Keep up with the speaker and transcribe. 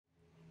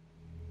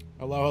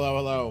Hello, hello,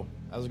 hello.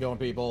 How's it going,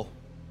 people?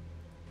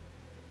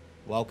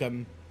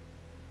 Welcome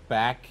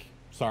back.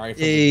 Sorry for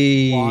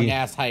the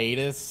long-ass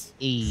hiatus.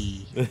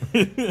 We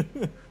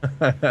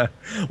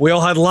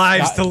all had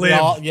lives to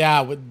live.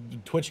 Yeah,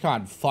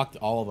 TwitchCon fucked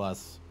all of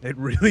us. It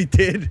really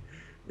did.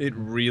 It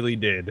really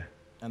did.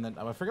 And then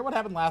I forget what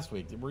happened last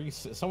week.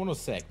 Someone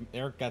was sick.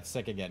 Eric got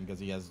sick again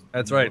because he has.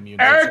 That's right.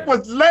 Eric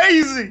was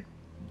lazy.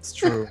 It's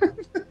true.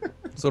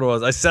 That's what it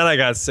was. I said I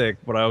got sick,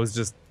 but I was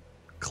just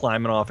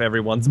climbing off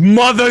everyone's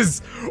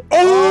mothers.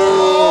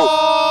 Oh!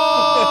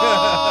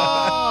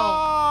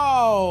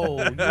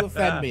 You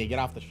offend me. Get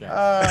off the show.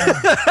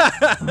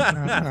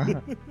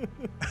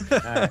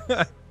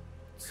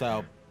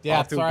 So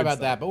yeah, sorry about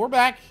that, but we're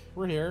back.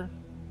 We're here.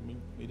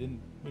 We didn't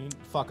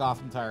fuck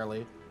off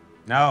entirely.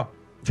 No.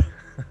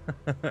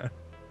 But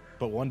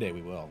one day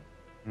we will.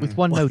 With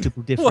one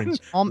notable difference.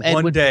 One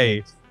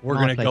day we're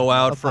gonna go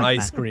out for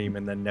ice cream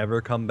and then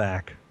never come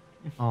back.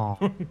 Oh.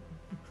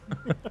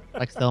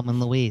 Like Thelma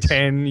and Louise.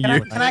 10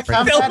 years. Can I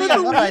come, Daddy? I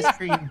love ice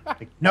cream.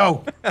 Like,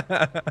 no.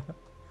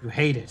 You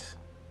hate it.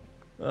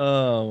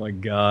 Oh my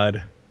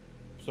god.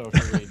 So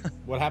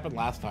what happened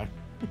last time?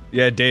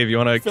 Yeah, Dave, you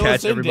want to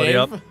catch everybody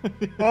up?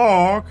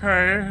 Oh,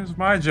 okay. It's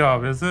my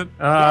job, is it?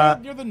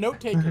 You're the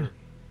note taker.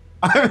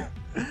 All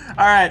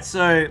right.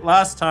 So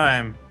last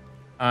time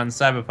on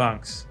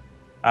Cyberpunks,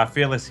 our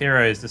fearless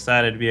heroes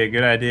decided it'd be a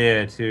good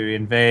idea to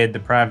invade the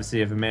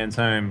privacy of a man's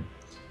home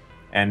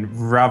and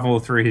revel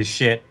through his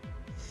shit.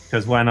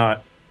 Because why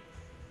not?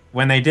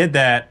 When they did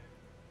that,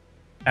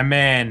 a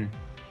man,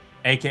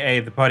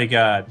 aka the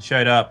bodyguard,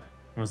 showed up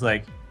and was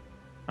like,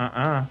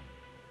 But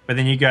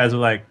then you guys were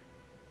like,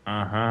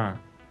 and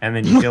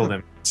then you killed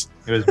him.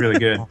 It was really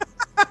good.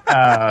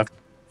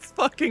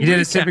 Fucking. You did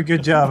a super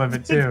good job of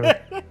it too.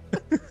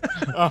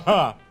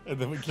 And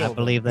then we killed I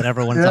believe that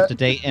everyone's up to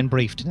date and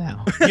briefed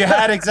now. You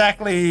had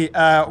exactly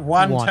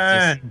one Want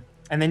turn,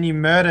 and then you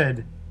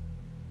murdered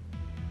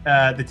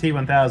the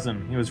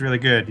T-1000. It was really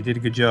good. You did a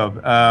good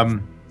job.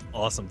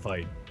 Awesome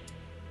fight.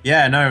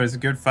 Yeah, no, it was a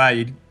good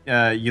fight.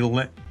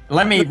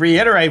 Let me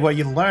reiterate what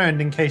you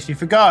learned in case you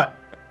forgot.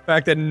 The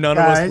fact that none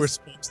of us were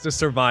supposed to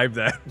survive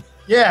that.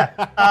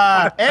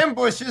 Yeah,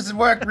 ambushes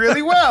work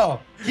really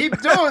well.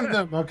 Keep doing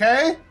them,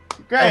 okay?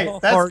 Great,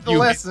 that's the you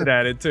lesson. hinted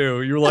at it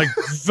too. You were like,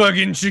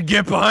 "Fucking should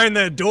get behind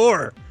that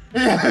door."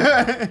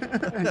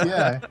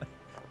 Yeah.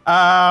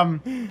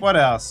 What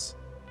else?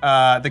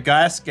 The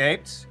guy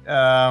escaped.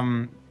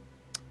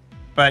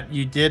 But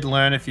you did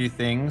learn a few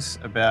things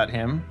about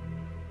him.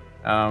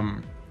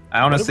 I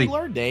honestly.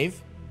 What did we learn,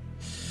 Dave?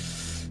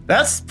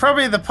 That's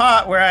probably the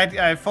part where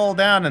I fall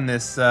down in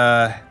this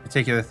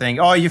particular thing.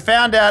 Oh, you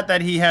found out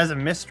that he has a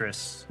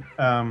mistress.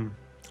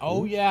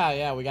 Oh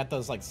yeah, we got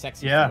those like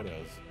sexy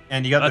photos.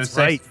 And you got those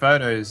sexy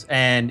photos,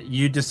 and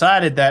you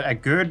decided that a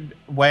good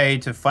way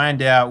to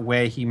find out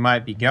where he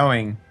might be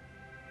going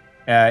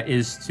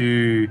is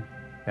to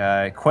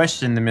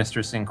question the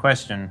mistress in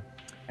question.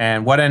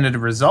 And what ended the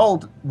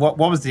result? What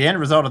was the end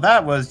result of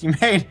that? Was you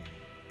made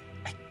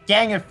a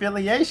gang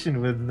affiliation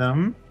with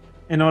them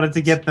in order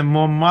to get them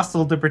more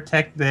muscle to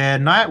protect their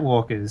night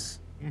walkers.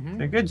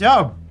 So good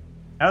job.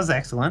 That was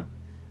excellent.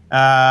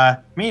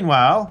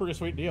 Meanwhile, pretty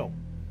sweet deal.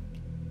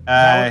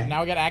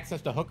 Now we got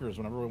access to hookers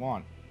whenever we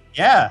want.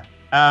 Yeah.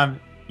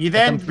 You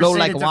then flow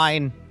like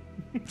wine.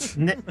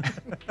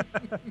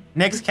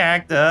 Next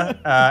character,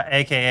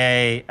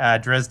 aka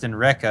Dresden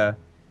Wrecker,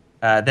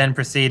 then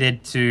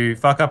proceeded to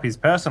fuck up his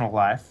personal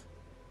life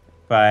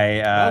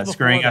by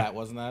screwing up.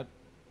 Wasn't that?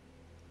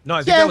 No,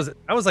 I think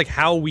that was like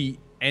how we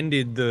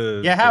ended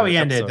the. Yeah, how we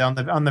episode.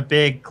 ended on the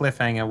big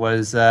cliffhanger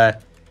was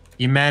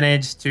you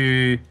managed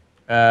to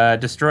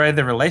destroy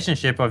the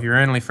relationship of your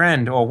only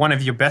friend or one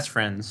of your best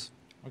friends.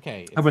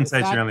 Okay, I wouldn't say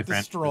it's your only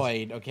friend.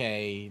 Destroyed.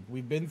 Okay,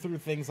 we've been through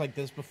things like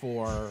this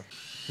before,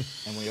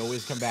 and we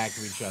always come back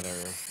to each other.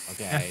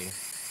 Okay.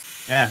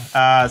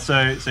 Yeah.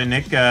 So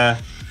Nick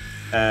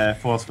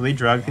forcefully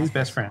drugged his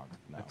best friend.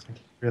 That's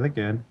really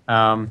good.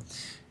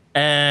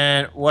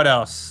 And what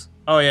else?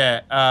 Oh yeah.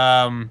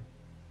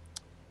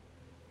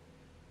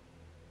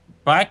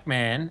 Bike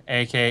Man,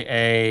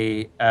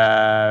 aka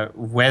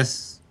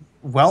Wes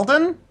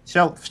Weldon?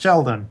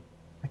 Sheldon.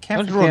 I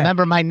can't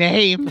remember my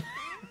name.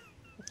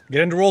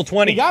 Get into roll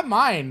 20. We got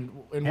mine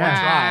in one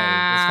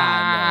try this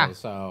time, though,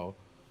 so.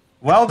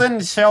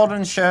 Weldon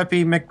Sheldon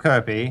Sherpy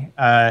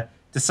McKirby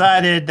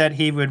decided that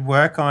he would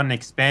work on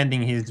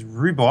expanding his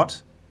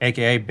robot,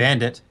 aka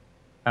Bandit,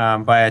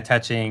 by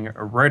attaching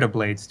rotor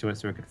blades to it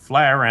so it could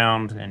fly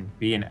around and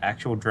be an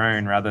actual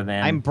drone rather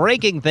than... I'm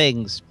breaking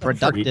things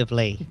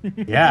productively.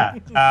 Yeah.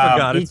 I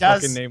forgot his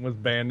fucking name was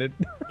Bandit.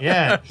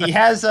 Yeah. He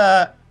has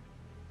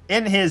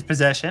in his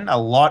possession a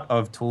lot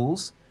of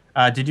tools.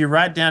 Did you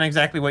write down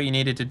exactly what you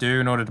needed to do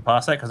in order to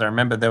pass that? Because I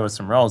remember there were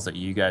some rolls that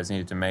you guys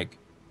needed to make.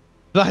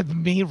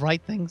 Me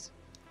write things?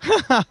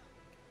 You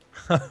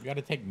got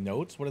to take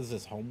notes? What is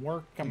this,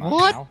 homework? Come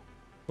on now.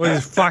 What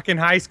is this, fucking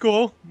high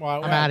school?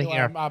 Well, I'm out of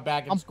here. I'm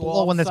back in school. I'm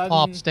blowing this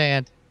pop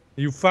stand.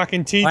 You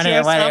fucking teach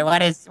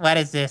us? What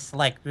is this,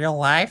 like real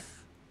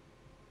life?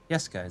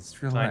 Yes, guys,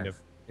 it's real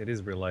life. It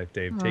is real life,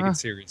 Dave. Take it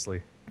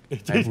seriously.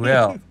 I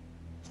will.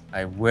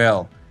 I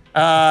will.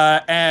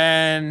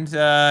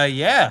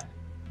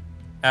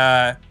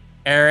 Yeah.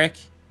 Eric,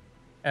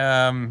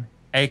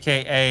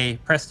 aka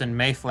Preston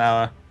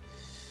Mayflower.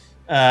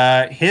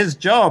 His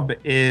job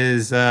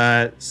is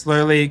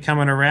slowly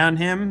coming around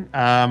him.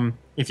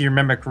 If you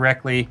remember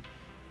correctly,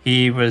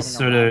 he was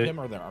sort of him,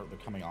 or they're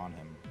coming on him.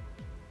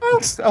 well,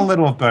 a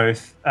little of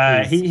both.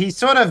 He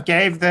sort of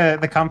gave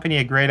the company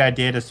a great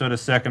idea to sort of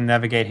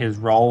circumnavigate his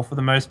role for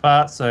the most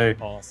part. So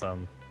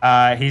Awesome.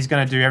 he's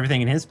going to do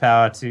everything in his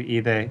power to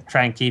either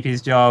try and keep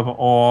his job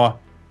or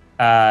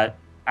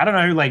I don't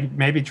know, like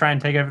maybe try and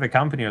take over the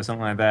company or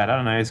something like that. I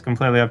don't know. It's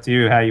completely up to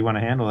you how you want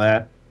to handle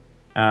that.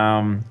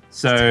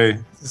 So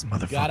This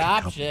Got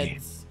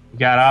options. you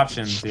got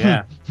options,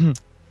 yeah.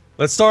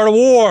 Let's start a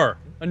war.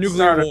 A nuclear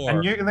Start war.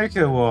 a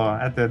nuclear war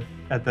at the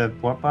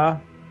what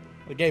bar?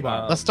 The gay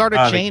bar. Let's start a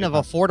the chain good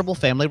of affordable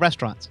family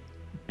restaurants.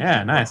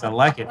 Yeah, nice. I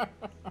like it.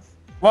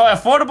 Well,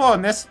 affordable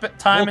in this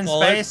time We'll and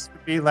call it- space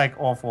would be like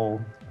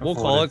awful. We'll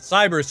call it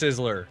Cyber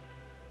Sizzler.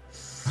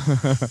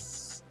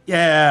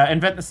 Yeah,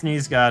 invent the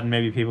sneeze guard, and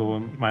maybe people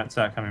might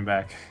start coming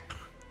back.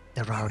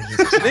 They're already.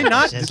 Did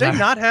they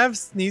not have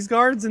sneeze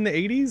guards in the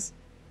 80s?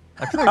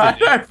 I feel I like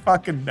they did. don't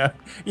fucking know.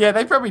 Yeah,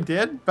 they probably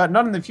did, but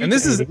not in the future. And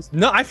this is 80s.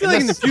 no. I feel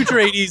like in the future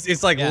 80s,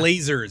 it's like Yeah.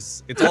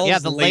 lasers. It's all Yeah,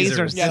 just the lasers.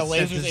 lasers. Yeah, the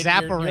It's- lasers it's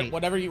evaporate.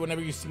 evaporate.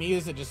 Whenever you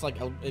sneeze, it just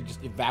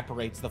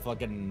evaporates the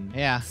fucking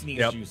sneeze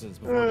Yep. juices.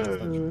 Before it gets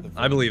the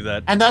I believe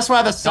that. And that's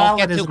why the Don't salad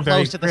get too isn't very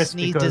close to the crisp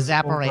sneeze because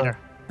evaporator.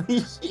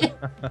 Yeah.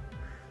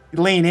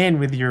 You lean in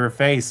with your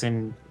face,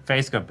 and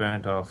face got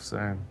burnt off.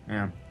 So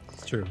yeah.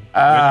 It's true.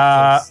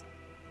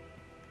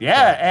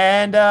 Yeah,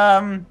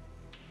 and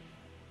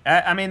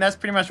I mean that's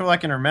pretty much all I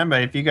can remember.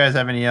 If you guys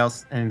have anything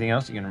else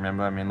you can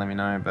remember, I mean let me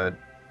know. But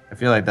I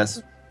feel like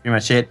that's pretty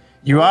much it.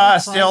 You are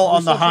still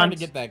on the We're trying hunt. to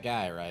get that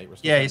guy, right? We're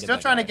Yeah, he's still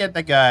trying to get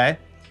the guy.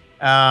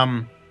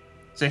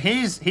 So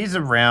he's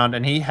around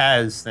and he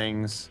has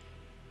things.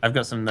 I've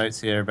got some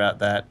notes here about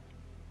that.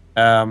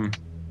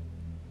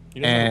 He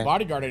doesn't have a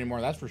bodyguard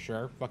anymore. That's for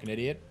sure. Fucking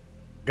idiot.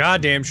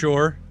 Goddamn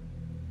sure.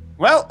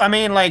 Well, I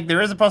mean, like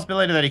there is a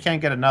possibility that he can't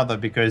get another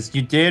because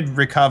you did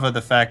recover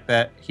the fact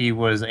that he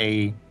was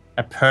a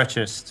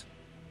purchased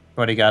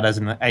bodyguard, as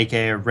an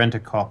AKA a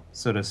rent-a-cop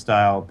sort of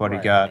style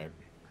bodyguard.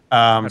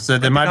 Right. So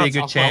there might be a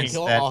good I'll chance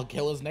kill, that. I'll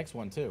kill his next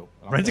one too.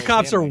 I'll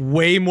Rent-a-cops kill are his family.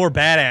 way more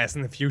badass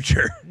in the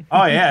future.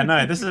 Oh yeah,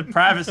 no, this is a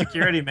private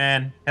security,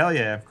 man. Hell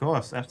yeah, of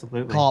course,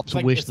 absolutely. Cops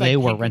wish it's they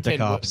were Pinkerton,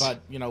 rent-a-cops.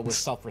 but with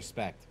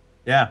self-respect.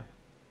 Yeah.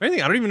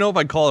 Anything? I don't even know if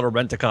I'd call it a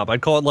rent-a-cop. I'd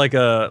call it like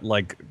a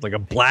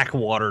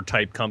Blackwater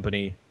type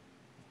company.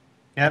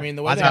 Yep. I mean,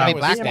 the way Why's it that gotta I be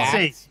was Black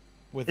stacked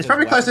with It's his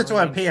probably closer to a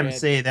weaponry and PMC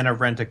shit. than a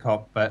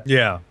rent-a-cop, but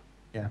Yeah.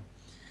 yeah.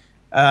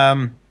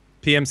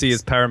 PMC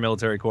is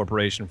Paramilitary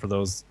Corporation for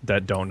those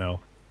that don't know.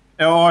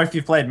 Or if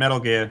you played Metal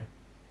Gear.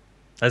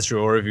 That's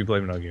true. Or if you play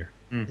Metal Gear.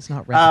 It's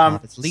not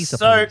rent-a-cop. It's Lisa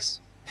so- Police.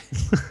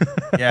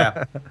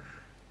 Yeah.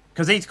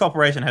 Because each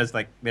corporation has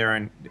like their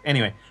own.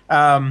 Anyway,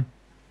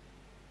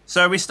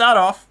 so we start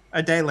off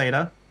a day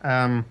later.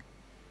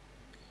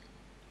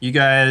 You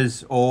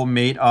guys all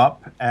meet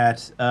up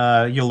at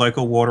your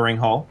local watering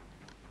hole.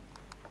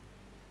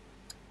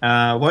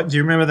 What do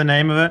you remember the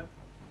name of it?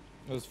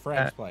 It was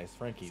Frank's place.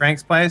 Frankie's.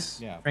 Frank's place.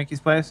 Yeah. Frankie's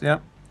place.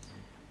 Yep.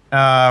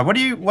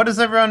 What has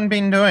everyone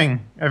been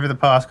doing over the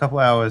past couple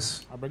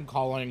hours? I've been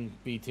calling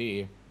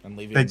BT and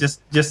leaving. They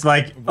just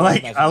like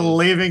messages.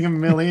 leaving a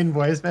million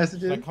voice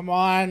messages. like, come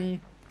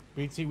on,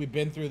 BT. We've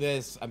been through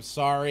this. I'm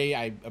sorry.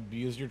 I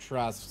abused your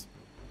trust,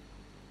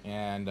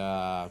 and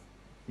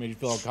made you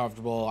feel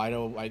uncomfortable. I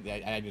know.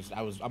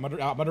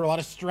 I'm under a lot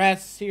of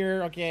stress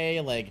here. Okay,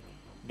 like,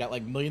 got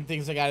like a million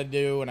things I got to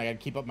do, and I got to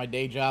keep up my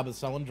day job of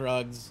selling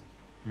drugs.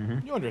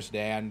 Mm-hmm. You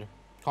understand?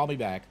 Call me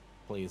back,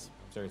 please.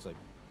 Seriously.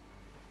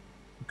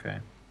 Okay.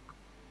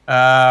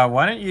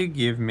 Why don't you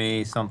give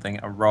me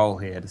a roll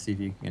here to see if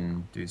you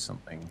can do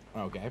something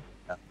Okay.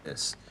 about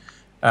this.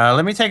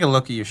 Let me take a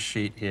look at your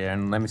sheet here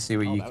and let me see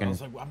what Oh, you I can.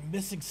 was like, I'm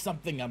missing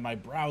something on my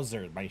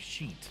browser, my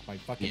sheet, my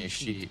fucking Yeah,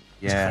 sheet. sheet.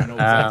 I Yeah. know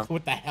exactly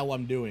what the hell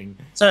I'm doing.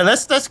 So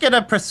let's get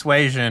a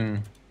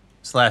persuasion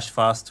 /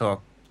 fast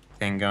talk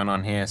thing going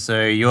on here.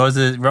 So yours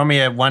is roll me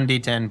a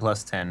 1d10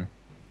 plus 10.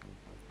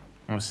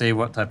 We'll see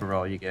what type of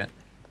roll you get.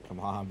 Come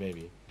on,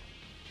 baby.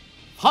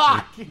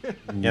 Fuck!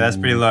 Yeah, that's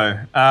pretty low.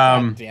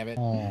 God damn it.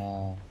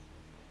 Aww.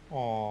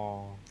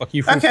 Aww. Fuck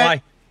you, fruit Okay.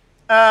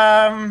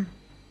 fly.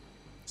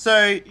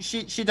 So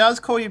she does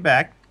call you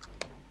back.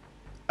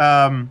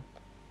 Do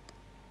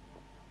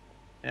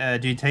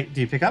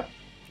you pick up?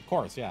 Of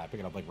course, yeah. I pick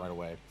it up like right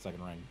away.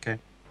 Second ring. Okay.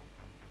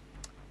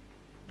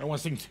 I don't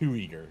want to seem too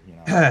eager, you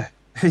know.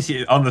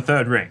 On the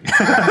third ring.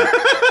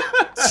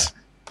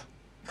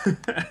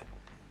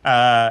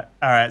 All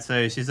right,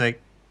 so she's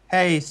like,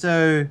 hey,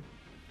 so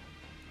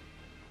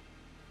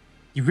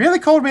you really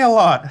called me a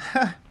lot.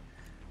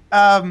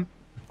 Of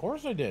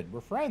course I did.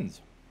 We're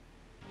friends.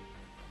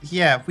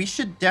 Yeah, we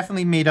should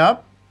definitely meet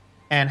up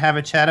and have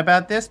a chat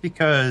about this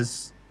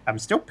because I'm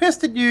still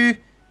pissed at you.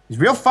 It's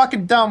real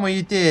fucking dumb what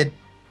you did.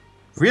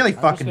 Really I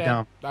fucking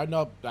understand. dumb. I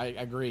know. I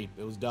agree.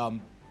 It was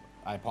dumb.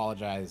 I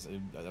apologize.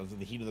 That was in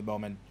the heat of the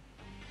moment.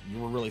 You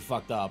were really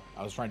fucked up.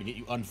 I was trying to get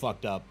you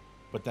unfucked up,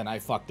 but then I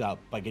fucked up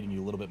by getting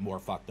you a little bit more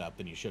fucked up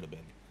than you should have been.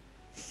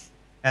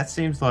 That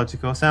seems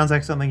logical. Sounds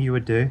like something you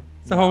would do.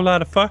 It's a whole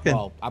lot of fucking.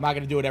 Well, I'm not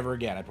gonna do it ever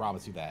again. I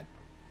promise you that.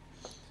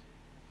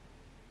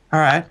 All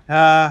right.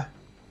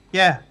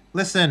 Yeah.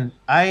 Listen,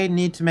 I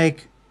need to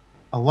make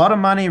a lot of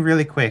money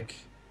really quick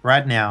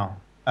right now.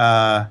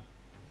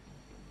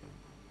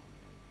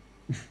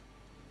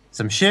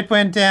 Some shit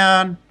went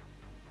down,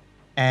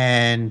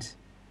 and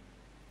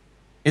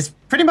it's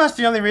pretty much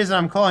the only reason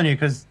I'm calling you,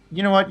 because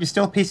you know what? You're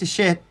still a piece of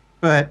shit,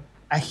 but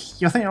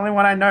you're the only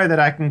one I know that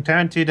I can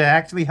turn to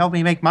actually help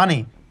me make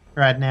money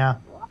right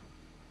now.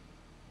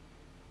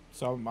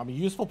 So I'm a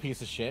useful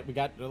piece of shit. We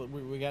got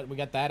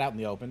that out in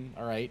the open.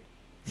 All right.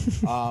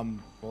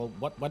 Well,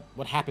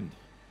 what happened?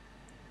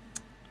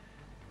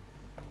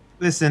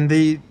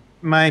 Listen,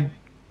 my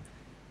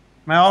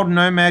old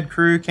nomad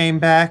crew came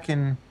back,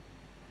 and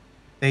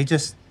they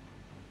just,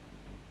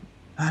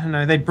 I don't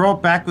know, they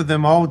brought back with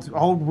them old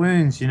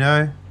wounds, you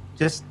know?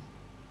 Just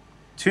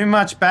too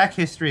much back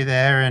history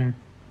there, and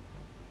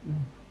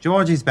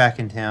Georgie's back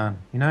in town,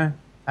 you know?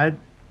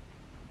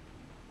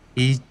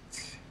 He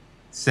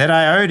said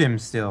I owed him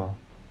still.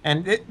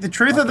 And the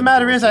truth of the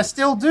matter is I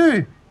still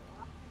do.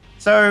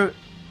 So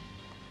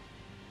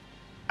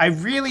I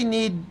really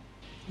need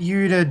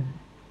you to,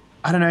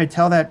 I don't know,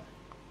 tell that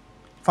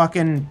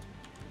fucking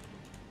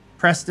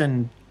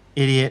Preston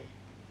idiot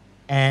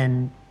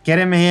and get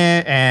him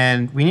here,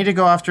 and we need to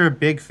go after a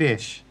big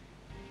fish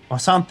or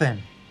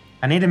something.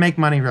 I need to make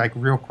money like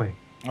real quick.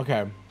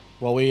 Okay.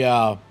 Well, I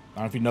don't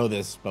know if you know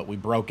this, but we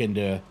broke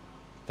into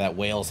that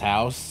whale's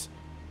house.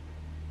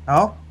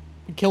 Oh?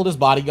 We killed his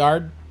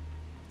bodyguard.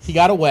 He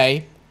got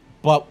away,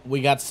 but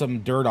we got some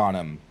dirt on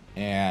him,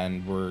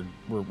 and we're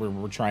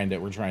trying to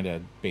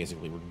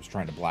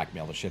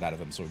blackmail the shit out of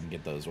him so we can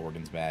get those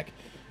organs back.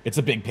 It's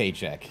a big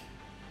paycheck,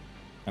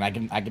 and I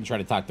can try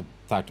to talk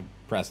to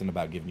Preston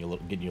about getting you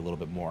a little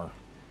bit more,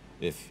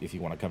 if you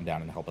want to come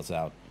down and help us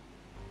out.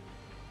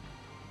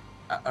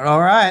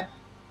 All right.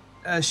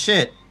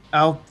 Shit.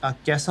 I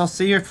guess I'll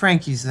see you at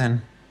Frankie's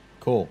then.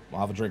 Cool.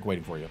 I'll have a drink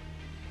waiting for you.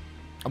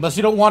 Unless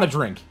you don't want a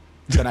drink,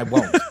 then I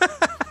won't.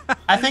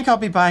 I think I'll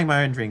be buying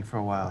my own drink for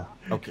a while.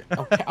 Okay.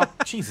 Okay. Oh,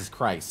 Jesus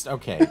Christ.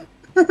 Okay.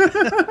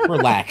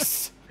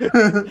 Relax.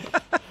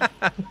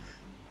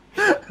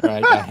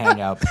 Right, I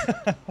hang up.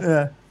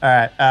 Yeah. All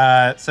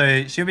right.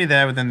 So she'll be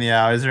there within the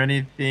hour. Is there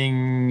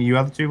anything you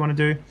other two want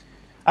to do?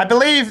 I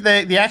believe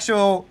the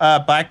actual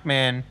bike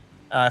man,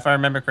 if I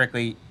remember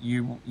correctly,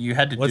 you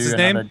had to What's do his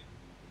another. name?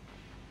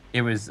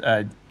 It was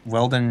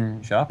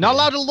Weldon Sharp. Not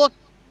allowed to look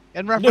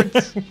and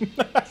reference.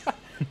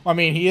 I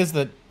mean, he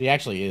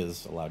actually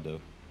is allowed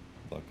to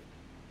look.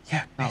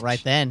 Yeah. Not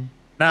right then.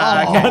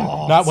 Nah, Oh. okay.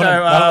 Not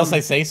unless I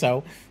say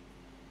so.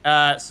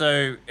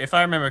 So if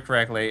I remember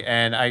correctly,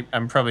 and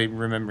I'm probably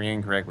remembering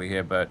incorrectly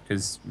here, but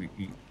because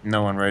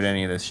no one wrote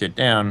any of this shit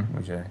down,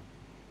 which is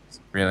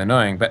really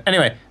annoying. But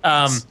anyway,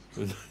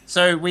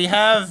 so we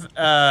have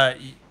a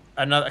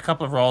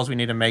couple of rolls we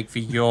need to make for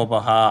your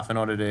behalf in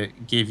order to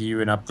give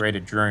you an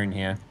upgraded drone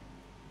here.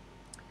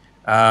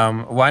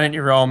 Why don't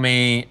you roll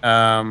me?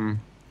 Do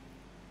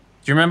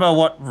you remember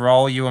what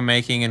roll you were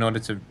making in order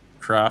to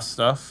craft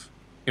stuff?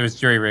 It was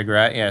jury rig,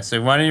 right? Yeah.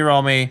 So why don't you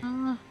roll me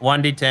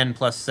 1d10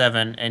 plus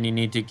 7, and you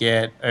need to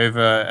get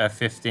over a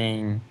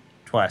 15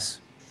 twice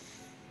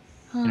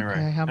in a row.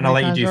 Okay, how And I'll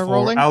let many you do times are 4.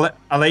 rolling?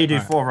 I'll let you do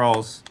 4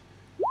 rolls.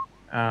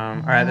 All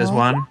right. There's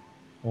 1.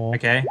 Oh.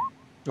 Okay.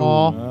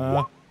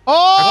 Oh.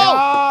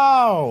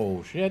 Oh!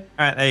 Oh shit!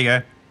 All right. There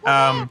you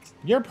go.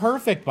 You're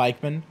perfect,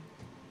 Bikeman.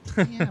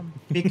 Damn.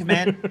 Beaky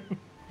man.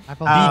 I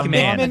believe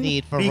man. the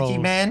need for Beaky rolls.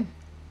 man.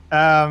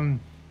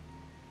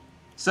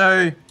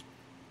 So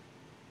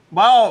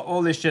while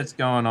all this shit's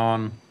going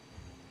on,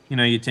 you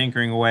know, you're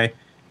tinkering away.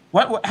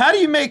 How do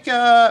you make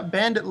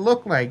Bandit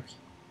look like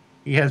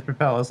he has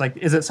propellers? Like,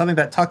 is it something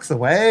that tucks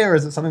away, or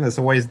is it something that's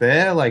always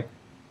there? Like,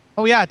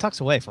 Oh yeah, it tucks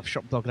away for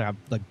sure. Look,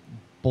 like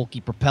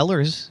bulky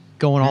propellers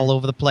going all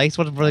over the place.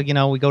 What if, you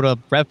know, we go to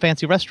a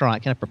fancy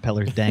restaurant, kind of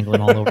propellers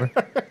dangling all over?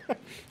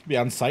 Be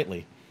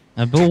unsightly.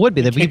 But it would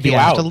be that Kick you'd be you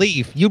asked to out.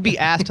 leave. You'd be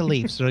asked to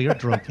leave, so your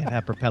drone can't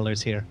have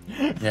propellers here.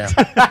 yeah.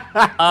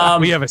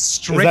 We have a Is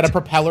strict that a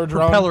propeller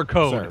drone? propeller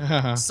code.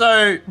 Sir.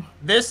 So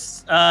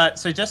this,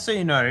 so just so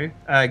you know,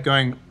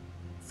 going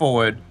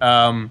forward,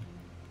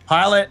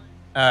 pilot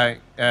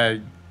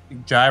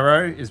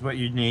gyro is what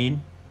you need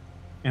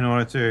in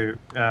order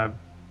to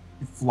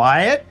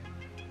fly it,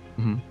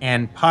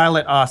 and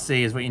pilot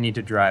RC is what you need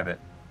to drive it.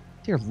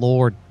 Dear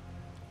Lord.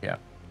 Yeah,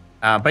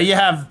 but you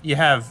have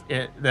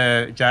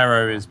the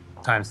gyro is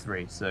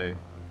 ×3, so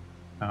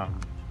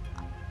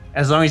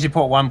as long as you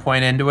put 1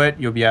 point into it,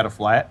 you'll be able to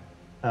fly it.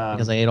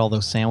 Because I ate all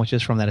those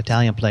sandwiches from that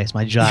Italian place.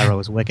 My gyro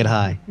is wicked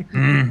high.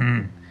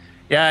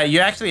 Yeah,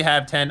 you actually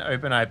have 10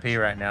 open IP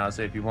right now,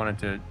 so if you wanted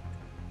to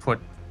put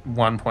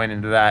one point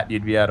into that,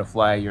 you'd be able to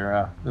fly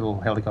your little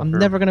helicopter. I'm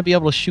never gonna be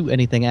able to shoot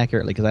anything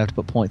accurately because I have to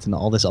put points into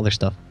all this other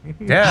stuff.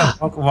 Yeah,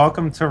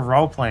 welcome to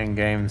role-playing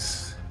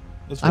games.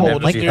 That's I cool. would We'll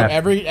just like do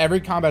that. every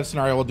combat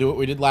scenario. We'll do what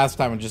we did last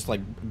time and just like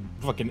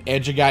fucking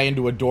edge a guy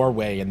into a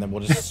doorway, and then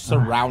we'll just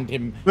surround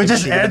him. We and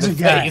just shoot him in edge the a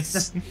guy.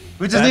 face.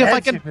 We just Only if I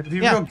edge can- him. It'd be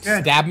yeah. real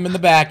good. Stab him in the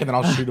back, and then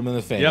I'll shoot him in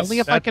the face. Yep, Only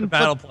if I that's can the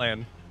battle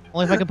plan.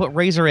 Only if I can put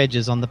razor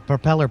edges on the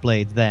propeller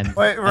blades then.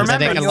 Wait, And then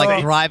they remember can your,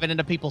 like drive it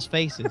into people's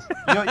faces.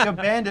 your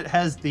bandit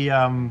has the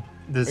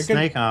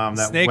snake arm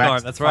that Snake whacks arm,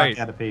 the that's fuck right.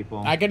 out of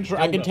people. I can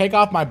take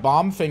off my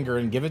bomb finger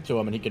and give it to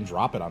him, and he can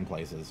drop it on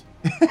places.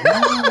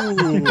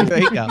 There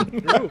you go.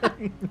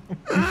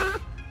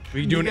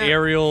 We can do an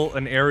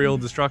aerial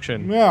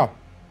destruction. Yeah.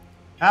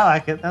 I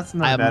like it. That's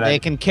not bad. They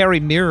can carry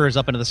mirrors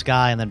up into the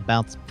sky and then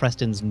bounce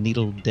Preston's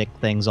needle dick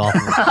things off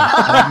of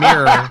the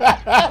mirror.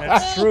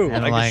 That's true. And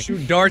I can like-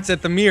 shoot darts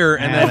at the mirror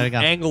and Yeah, there then you go.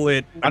 angle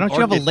it. Why don't you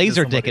or have a get to laser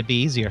somebody. dick? It'd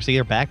be easier. See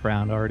your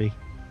background already.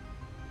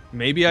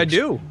 Maybe I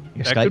do.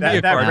 Your That Skype could be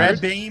a that card.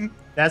 red beam,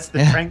 that's the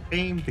Yeah. trank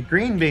beam. The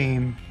green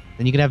beam,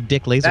 Then you can have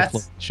dick laser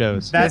That's-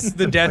 shows. That's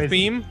the death poison.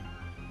 beam.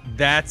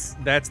 That's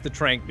the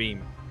trank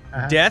beam.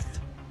 Uh-huh. Death,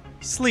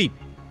 sleep.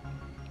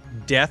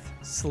 Death,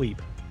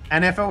 sleep.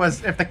 And if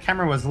the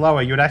camera was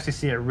lower, you would actually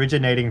see it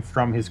originating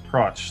from his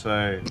crotch.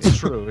 So It's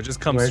true. It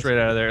just comes Where's- straight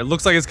out of there. It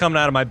looks like it's coming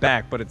out of my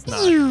back, but it's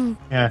not.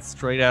 yeah, It's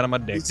straight out of my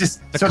dick. it's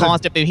just The sort of-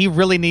 constant. He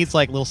really needs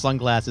like little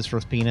sunglasses for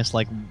his penis,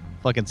 like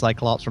fucking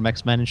Cyclops from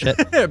X-Men and shit.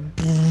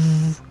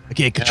 I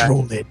can't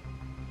control it.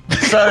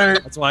 So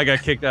That's why I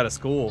got kicked out of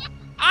school.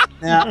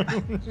 now,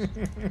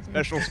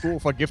 Special school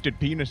for gifted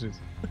penises.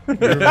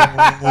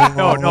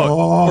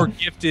 No, for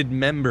gifted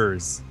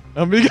members.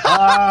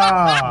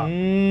 ah,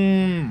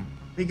 Mm.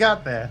 we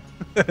got there.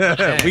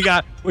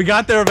 we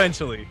got there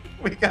eventually.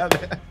 We got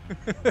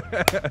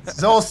there.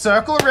 So all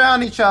circle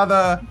around each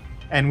other,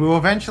 and we'll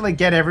eventually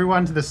get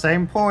everyone to the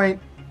same point,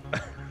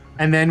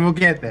 and then we'll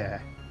get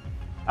there.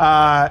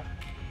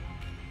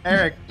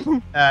 Eric,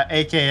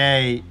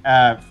 aka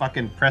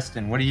fucking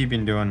Preston, what have you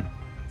been doing?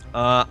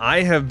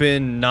 I have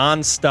been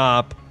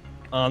nonstop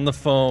on the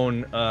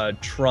phone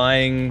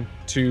trying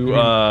to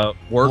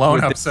work Blown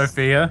with up this,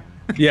 Sophia.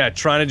 yeah,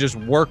 trying to just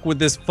work with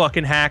this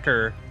fucking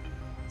hacker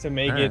to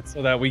make it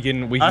so that we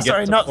can get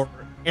Sorry, some not more-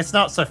 it's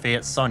not Sophia,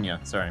 it's Sonia.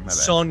 Sorry, my bad.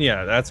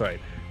 Sonia, that's right.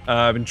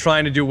 I've been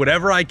trying to do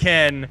whatever I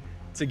can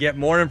to get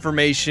more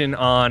information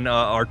on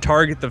our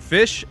target, the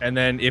fish, and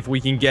then if we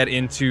can get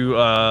into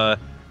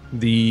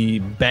the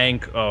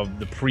bank of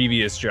the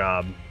previous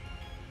job.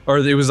 Or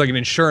it was like an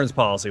insurance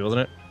policy,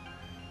 wasn't it?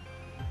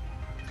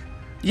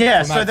 Yeah,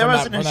 From so that- there from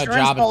was that- an from that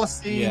insurance job,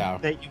 policy yeah.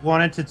 that you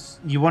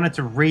wanted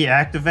to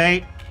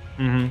reactivate,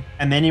 Mm-hmm.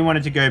 and then you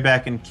wanted to go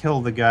back and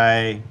kill the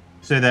guy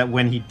so that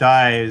when he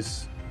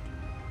dies,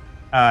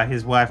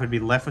 his wife would be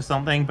left with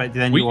something. But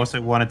then you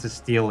also wanted to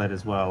steal it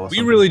as well. Or We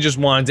something. really just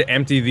wanted to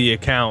empty the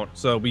account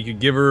so we could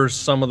give her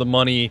some of the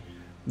money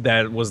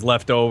that was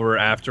left over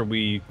after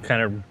we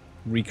kind of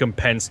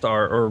recompensed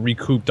or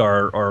recouped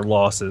our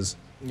losses.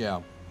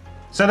 Yeah.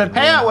 So the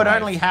payout would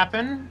Nice. only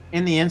happen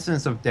in the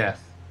instance of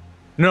death.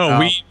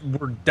 No,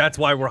 Oh. that's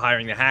why we're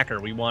hiring the hacker.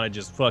 We want to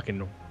just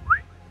fucking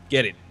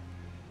get it.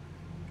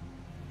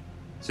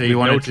 So With you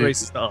wanted no to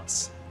traces to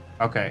us.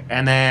 okay,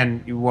 and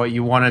then you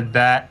wanted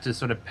that to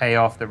sort of pay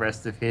off the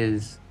rest of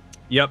his.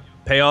 Yep,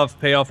 pay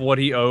off what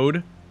he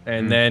owed,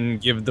 and Mm. then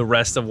give the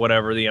rest of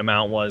whatever the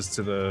amount was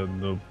to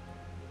the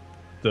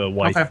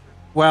wife. Okay.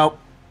 Well,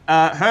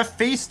 her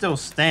fee still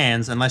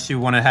stands unless you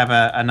want to have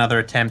another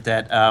attempt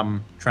at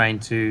trying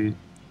to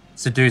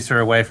seduce her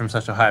away from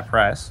such a high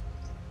price.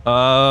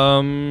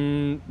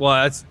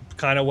 Well, that's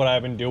kind of what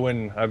I've been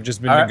doing. I've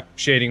just been All right.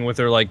 negotiating with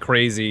her like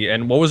crazy.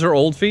 And what was her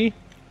old fee?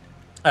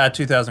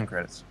 2,000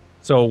 credits.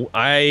 So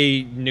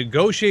I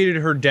negotiated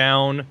her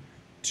down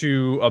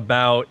to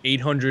about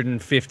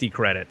 850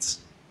 credits.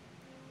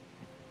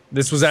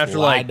 This was after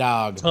Sly like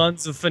dog.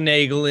 tons of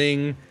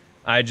finagling.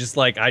 I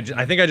think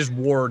I just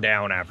wore her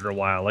down after a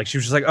while. Like she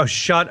was just like,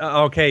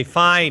 "Oh, okay,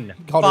 fine,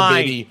 Called her fine."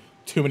 baby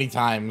too many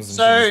times. And she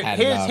So just had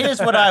enough. here's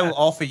what I will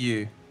offer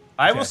you.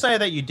 I will Okay. say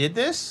that you did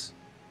this.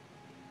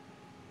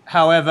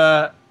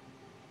 However,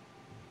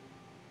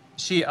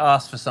 she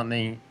asked for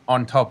something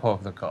on top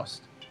of the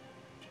cost.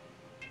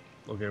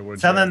 Okay,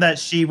 what'd Something you- that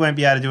she won't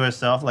be able to do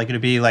herself. Like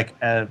it'd be like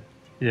a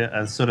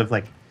sort of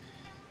like,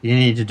 you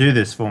need to do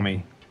this for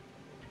me.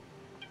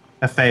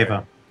 A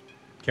favor.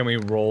 Can we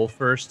roll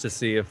first to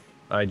see if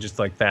I just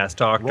like fast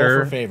talked Roll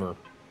her, for favor.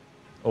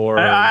 or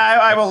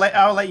I will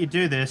let you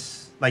do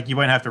this. Like you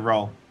won't have to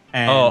roll.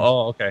 And,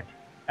 okay.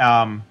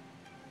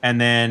 And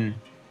then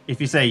if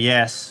you say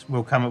yes,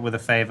 we'll come up with a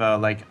favor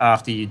like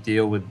after you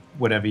deal with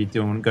whatever you're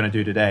going to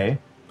do today,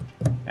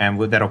 and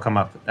that'll come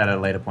up at a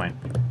later point.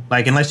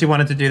 Like unless you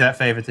wanted to do that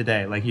favor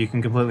today, like you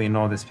can completely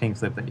ignore this pink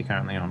slip that you're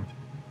currently on.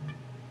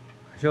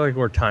 I feel like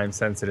we're time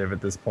sensitive at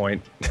this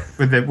point.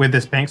 With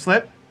this pink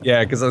slip.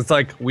 Yeah, because it's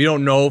like we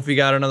don't know if he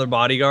got another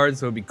bodyguard,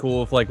 so it'd be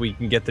cool if like we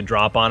can get the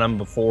drop on him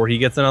before he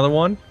gets another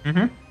one.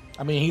 Mm-hmm.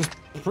 I mean, he's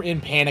in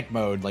panic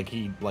mode. Like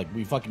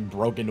we fucking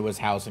broke into his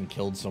house and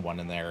killed someone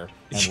in there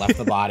and left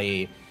the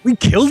body. We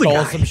killed the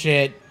stole guy. some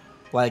shit.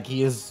 Like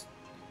he is,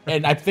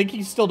 and I think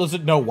he still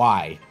doesn't know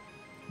why.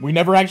 We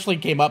never actually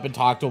came up and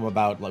talked to him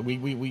about like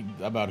we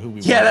about who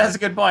we were. Yeah, that's a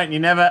good point. You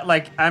never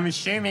like. I'm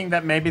assuming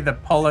that maybe the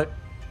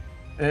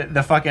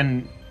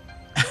fucking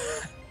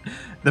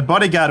the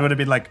bodyguard would have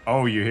been like,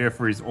 "Oh, you're here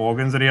for his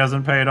organs that he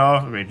hasn't paid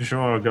off? I mean,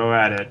 sure, go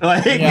at it."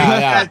 Like, you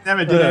guys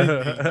never did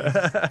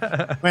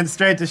anything. Went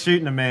straight to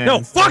shooting a man.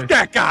 No, fuck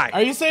that guy.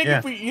 Are you saying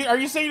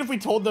if we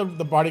told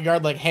the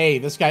bodyguard like, "Hey,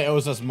 this guy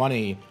owes us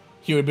money,"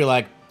 he would be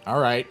like, "All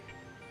right."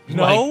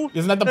 No, like,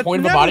 isn't that the point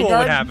of a never what bodyguard?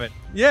 would happen.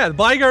 Yeah, the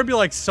bodyguard would be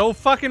like, "So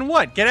fucking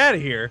what? Get out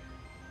of here."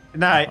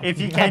 No, if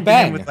you came to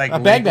him with like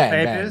legal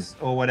papers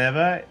or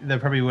whatever, there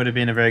probably would have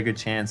been a very good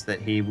chance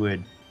that he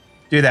would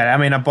do that. I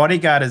mean, a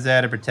bodyguard is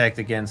there to protect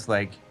against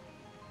like,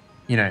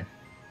 you know,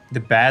 the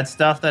bad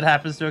stuff that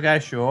happens to a guy,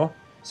 sure.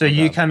 So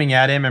you coming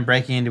at him and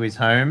breaking into his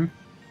home,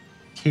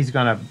 he's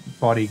gonna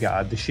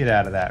bodyguard the shit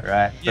out of that,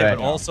 right? Yeah,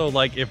 but also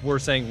like if we're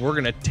saying we're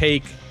gonna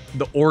take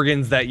the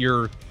organs that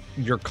your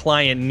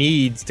client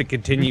needs to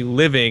continue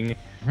living,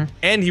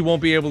 and he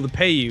won't be able to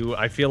pay you,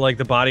 I feel like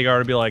the bodyguard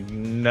would be like,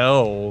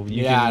 no,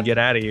 you can get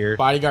out of here.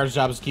 Bodyguard's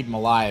job is to keep him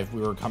alive.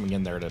 We were coming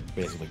in there to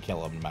basically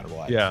kill him no matter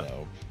what. Yeah.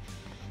 So.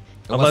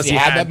 Unless he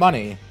had that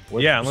money.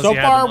 So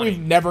far, we've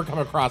never come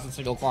across a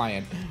single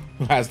client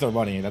who has their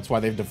money. That's why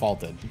they've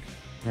defaulted.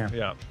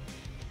 Yeah. All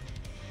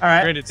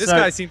right. Granted, this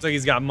guy seems like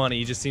he's got money.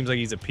 He just seems like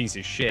he's a piece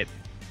of shit.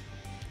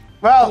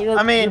 Well,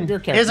 I mean,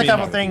 here's a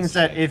couple things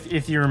that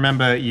if you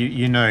remember,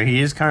 you know,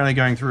 he is currently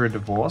going through a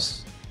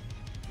divorce.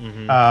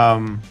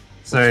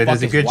 So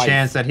there's a good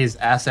chance that his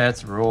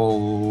assets are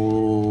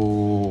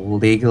all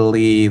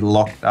legally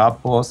locked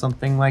up or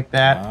something like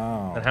that.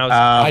 Oh. And how's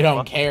I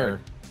don't care.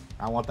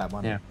 I want that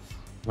money. Yeah.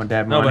 Want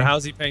that No, money? but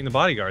how's he paying the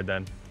bodyguard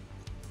then?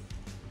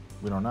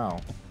 We don't know.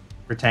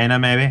 Retainer,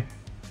 maybe?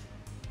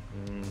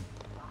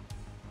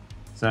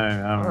 So,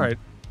 all right.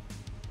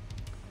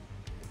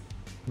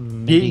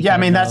 Yeah, I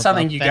mean, that's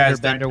something you guys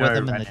don't know with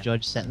him, right and the now.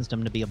 judge sentenced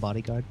him to be a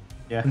bodyguard.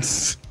 Yeah.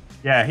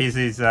 Yeah, he's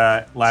his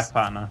life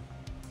partner.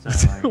 So,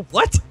 like,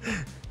 What?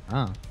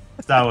 Oh.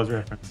 Star Wars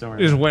reference. Don't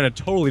worry. Just went a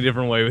totally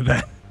different way with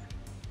that.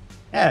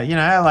 Yeah, you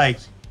know, like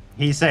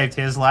he saved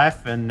his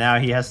life, and now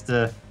he has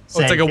to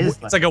save his life.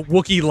 It's like a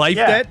Wookiee life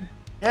debt.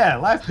 Yeah,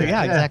 life debt.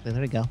 Yeah, exactly.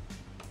 There you go.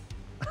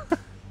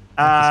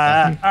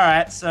 All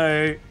right,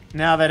 so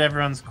now that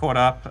everyone's caught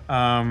up,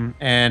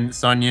 and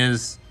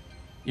Sonya's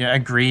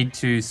agreed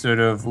to sort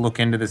of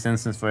look into this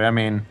instance for you. I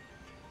mean,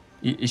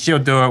 she'll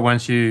do it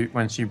once you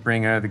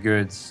bring her the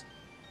goods,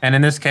 and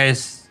in this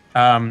case,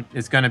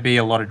 it's going to be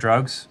a lot of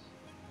drugs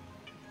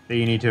that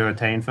you need to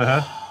obtain for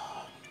her.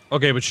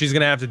 Okay, but she's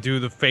gonna have to do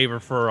the favor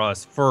for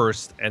us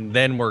first, and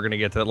then we're gonna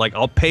get to like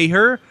I'll pay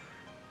her.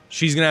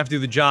 She's gonna have to do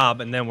the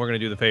job, and then we're gonna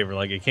do the favor.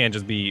 Like it can't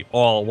just be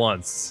all at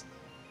once.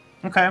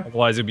 Okay.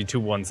 Otherwise, it'd be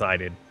too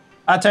one-sided.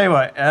 I'll tell you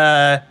what.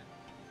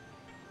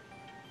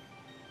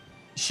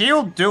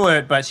 She'll do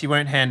it, but she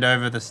won't hand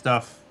over the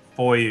stuff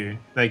for you.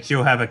 Like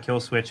she'll have a kill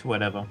switch,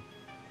 whatever.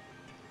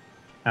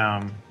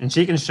 And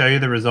she can show you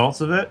the results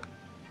of it,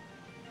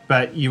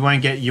 but you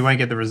won't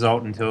get the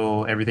result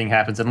until everything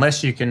happens,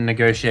 unless you can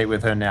negotiate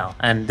with her now.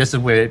 And this is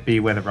where the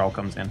roll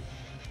comes in.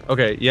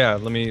 Okay, yeah.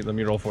 Let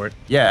me roll for it.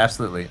 Yeah,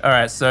 absolutely. All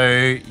right,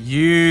 so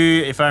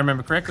you, if I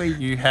remember correctly,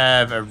 you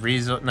have a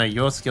resource. No,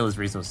 your skill is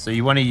resource. So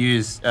you want to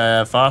use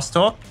fast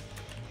talk,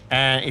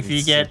 and if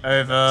you get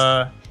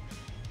over,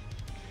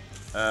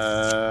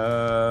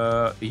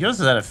 yours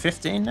is at a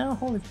 15 now.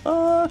 Holy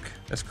fuck,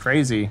 that's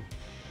crazy.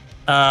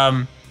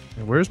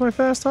 Where's my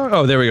fast talk?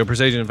 Oh, there we go.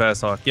 Precision and fast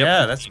talk. Yep.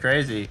 Yeah, that's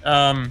crazy.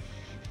 I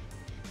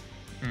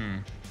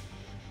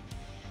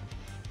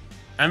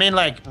mean,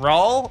 like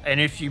roll, and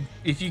if you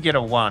get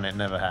a 1, it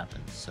never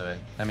happens. So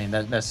I mean,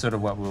 that's sort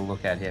of what we'll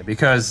look at here,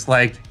 because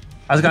like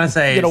I was gonna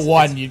say, you get a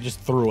 1, you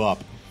just threw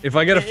up. If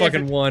I get a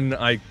fucking 1,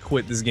 I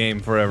quit this game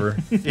forever.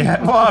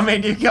 Yeah, well, I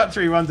mean, you got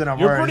 3 1s in a row.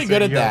 You're pretty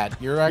good at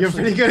that. You're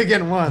pretty good at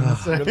getting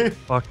 1s. So.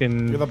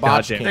 Fucking. You're the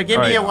botch goddamn. king. So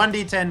give me a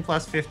 1d10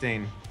 plus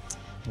 15.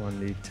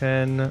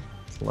 1d10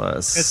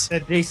 plus. The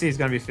DC is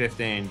gonna be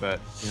 15,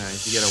 but you know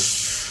if you get a.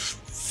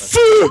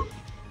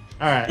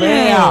 All right.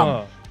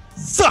 Damn.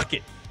 Suck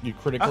it. You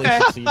critically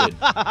succeeded.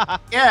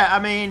 Yeah, I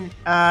mean,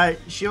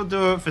 she'll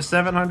do it for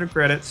 700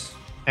 credits,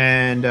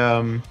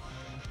 and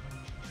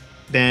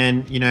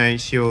then you know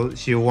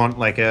she'll want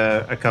like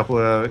a couple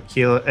of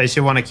kilo.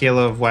 She'll want a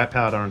kilo of white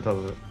powder on top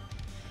of it.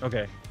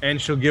 Okay,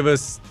 and she'll give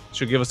us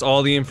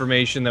all the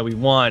information that we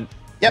want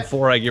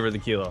before I give her the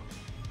kilo.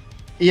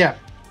 Yeah.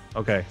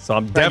 Okay, so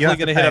I'm But you definitely have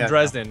to gonna pay hit her up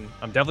Dresden.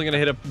 I'm definitely gonna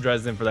hit up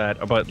Dresden for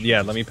that. But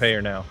yeah, let me pay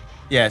her now.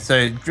 Yeah.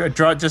 So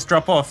just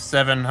drop off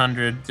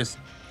 700 just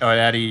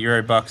out of your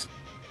Euro bucks,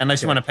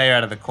 unless you want to pay her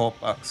out of the corp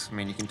bucks. I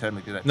mean, you can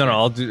totally do that. No, too.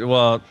 I'll do.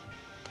 Well,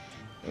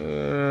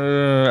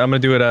 I'm gonna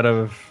do it out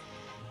of.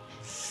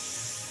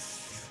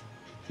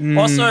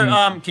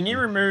 Also, can you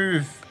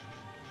remove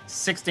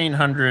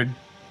 1,600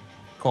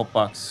 corp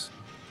bucks?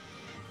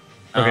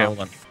 Okay, hold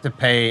on. To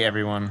pay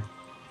everyone.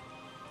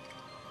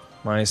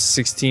 Minus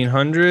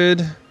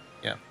 1,600.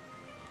 Yeah.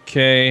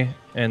 Okay,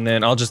 and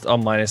then I'll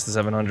minus the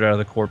 700 out of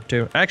the corp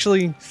too.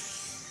 Actually,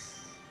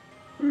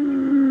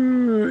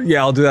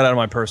 yeah, I'll do that out of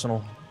my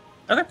personal.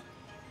 Okay.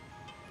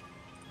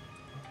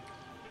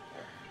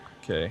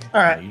 Okay.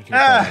 All right. You can put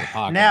that in the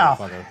pocket,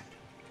 motherfucker.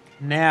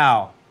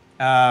 Now,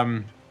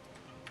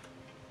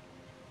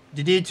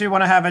 did you two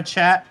want to have a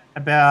chat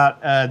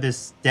about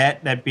this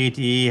debt that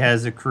BTE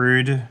has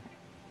accrued?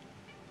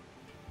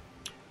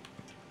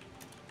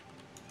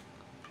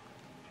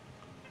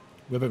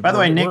 By the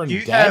way, Nick, do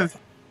you have...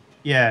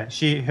 Yeah,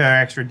 her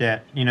extra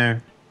debt, you know.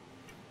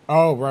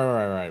 Oh,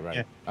 right.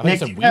 Yeah. I think Nick, you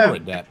said you we have- were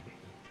in debt.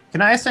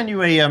 Can I send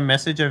you a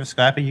message over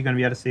Skype? Are you going to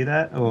be able to see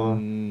that? Or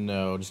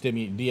No, just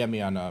DM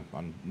me on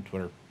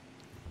Twitter.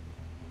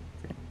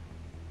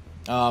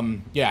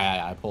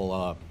 Yeah, I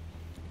pull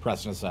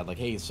Preston aside, like,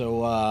 hey,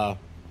 so I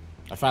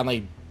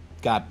finally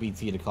got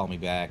BT to call me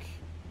back,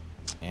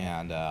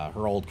 and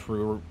her old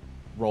crew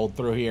rolled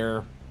through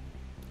here.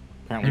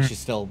 Apparently, she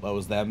still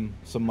owes them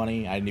some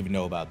money. I didn't even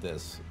know about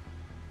this,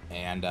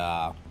 and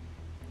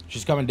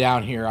she's coming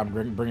down here. I'm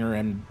bringing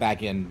her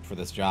back in for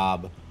this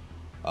job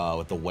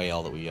with the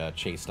whale that we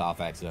chased off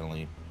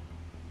accidentally.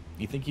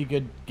 You think you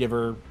could give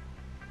her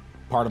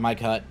part of my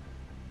cut?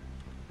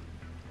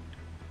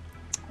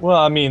 Well,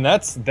 I mean,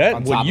 that's On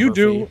top what of you her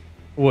do. fee.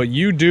 What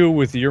you do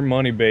with your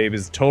money, babe,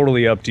 is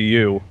totally up to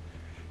you.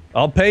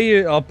 I'll pay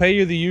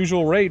you the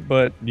usual rate,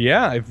 but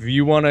yeah, if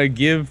you want to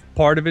give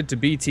part of it to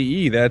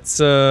BTE, that's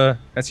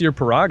your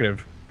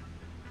prerogative.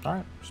 All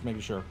right, just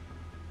making sure.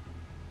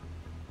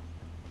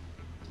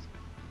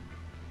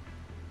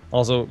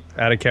 Also,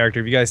 out of character,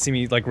 if you guys see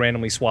me like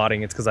randomly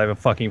swatting, it's because I have a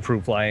fucking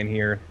fruit fly in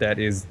here that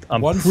is,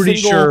 I'm One pretty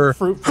single sure,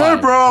 fruit fly.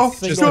 Hey, bro, A what's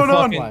single just a going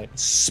on? fruit fucking fly.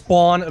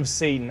 spawn of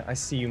Satan. I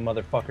see you,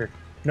 motherfucker.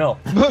 No,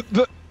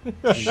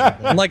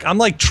 I'm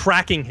like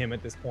tracking him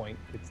at this point.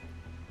 It's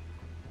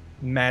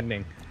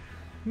maddening.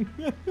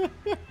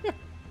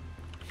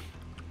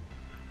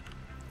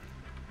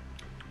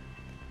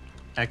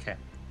 okay.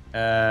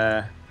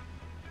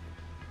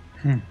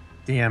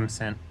 DM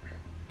sent.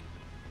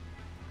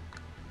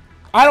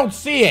 I don't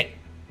see it.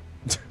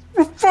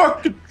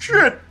 Fucking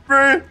shit,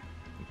 man.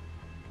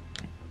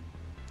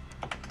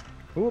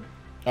 Oh,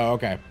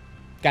 okay.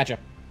 Gotcha.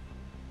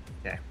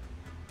 Okay.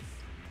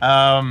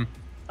 All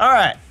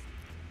right.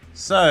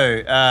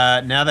 So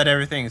now that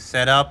everything's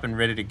set up and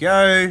ready to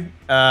go,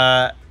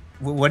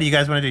 what do you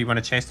guys want to do? You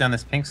want to chase down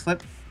this pink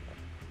slip?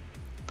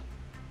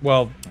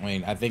 Well, I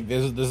mean, I think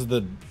this is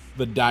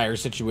the dire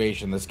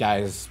situation. This guy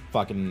is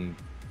fucking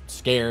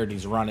scared.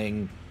 He's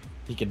running.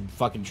 He could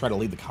fucking try to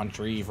leave the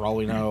country for all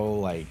we know.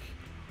 Like,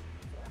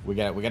 we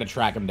gotta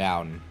track him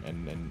down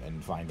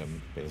and find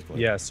him,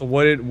 basically. yeah. So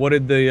what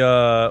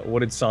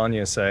did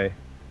Sonya say?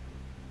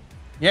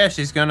 Yeah,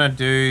 she's gonna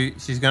do your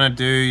she's gonna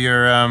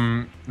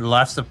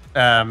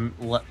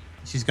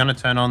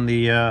turn on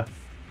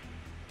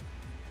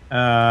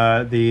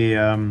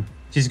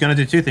she's gonna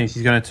do two things.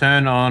 She's gonna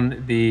turn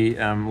on the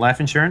life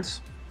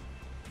insurance.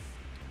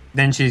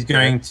 Then she's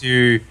going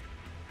to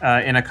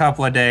in a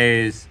couple of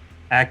days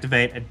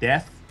activate a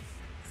death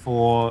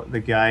for the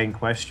guy in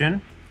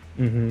question.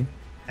 Mm-hmm.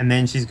 And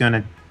then she's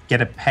gonna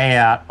get a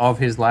payout of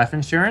his life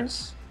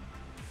insurance.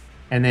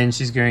 And then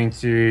she's going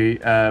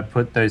to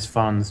put those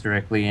funds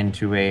directly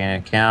into an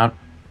account,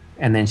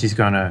 and then she's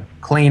going to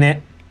clean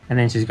it, and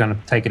then she's going to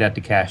take it out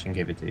to cash and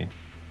give it to you.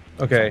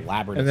 Okay. It's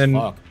elaborate And as then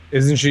fuck.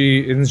 isn't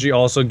she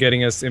also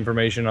getting us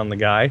information on the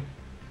guy?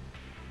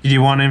 Did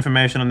you want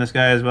information on this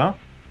guy as well?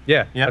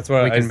 Yeah. Yeah, That's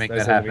what we I can make I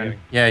that said at the happen. beginning.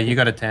 Yeah, you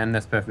got a 10.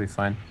 That's perfectly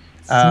fine.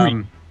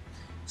 Sweet.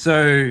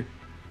 So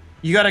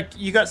you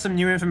got some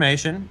new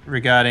information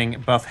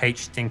regarding Buff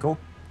H. Tinkle.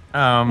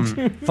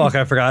 Fuck,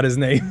 I forgot his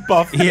name.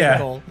 Buff Yeah.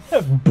 Tinkle.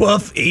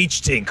 Buff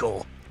H.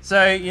 Tinkle.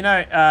 So you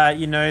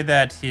know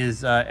that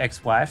his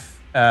ex-wife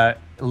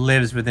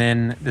lives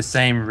within the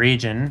same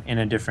region in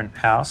a different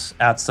house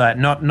outside,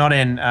 not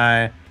in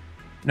the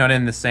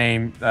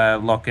same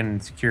lock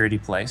and security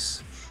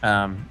place.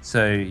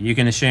 So you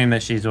can assume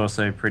that she's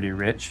also pretty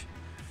rich.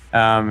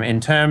 In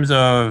terms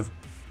of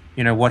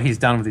what he's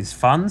done with his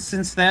funds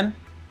since then,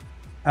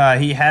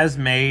 he has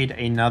made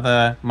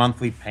another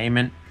monthly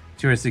payment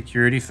to a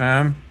security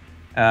firm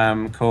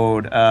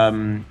called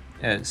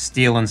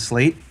Steel and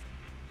Sleet.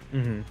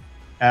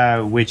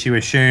 Mm-hmm. Which you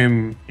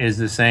assume is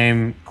the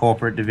same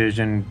corporate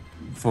division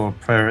for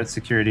private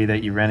security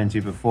that you ran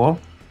into before.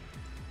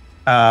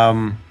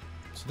 So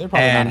they're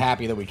probably And- not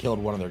happy that we killed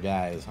one of their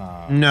guys,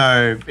 huh?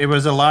 No, it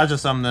was a larger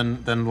sum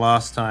than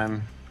last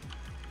time.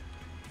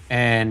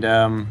 And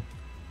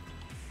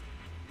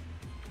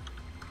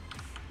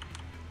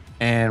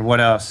what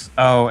else?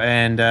 Oh,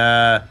 and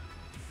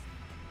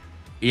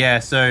yeah,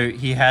 so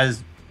he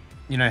has,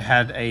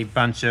 had a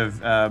bunch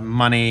of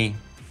money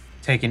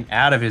taken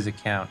out of his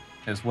account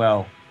as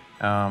well.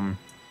 Now,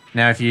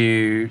 if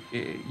you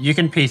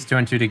can piece two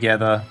and two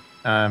together.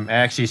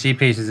 Actually, she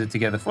pieces it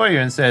together for you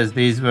and says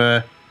these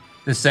were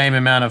the same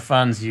amount of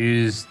funds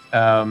used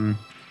on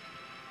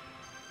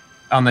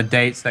the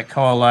dates that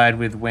collide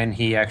with when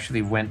he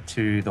actually went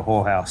to the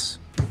whorehouse.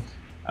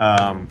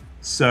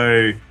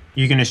 So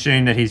you can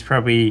assume that he's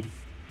probably,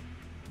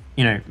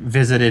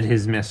 visited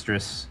his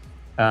mistress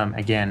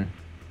again.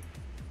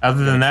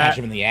 Other than Catch that,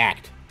 him in the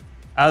act.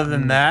 other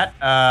than that,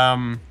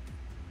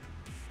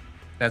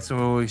 that's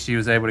all she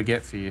was able to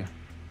get for you.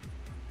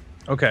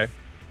 Okay.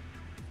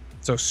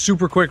 So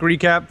super quick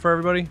recap for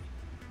everybody.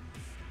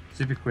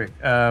 Super quick.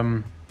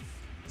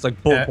 It's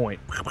like bullet point.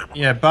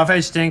 Yeah, Buffet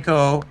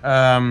Stinkle,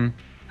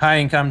 high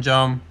income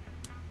job.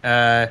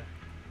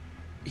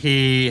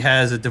 He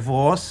has a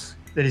divorce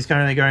that he's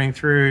currently going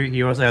through.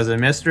 He also has a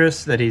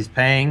mistress that he's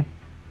paying,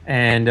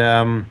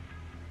 and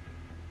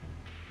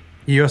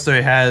he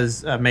also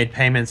has made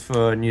payments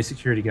for new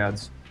security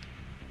guards.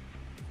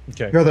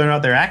 Okay. Whether or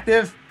not they're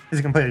active is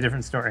a completely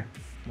different story.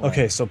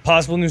 Okay, so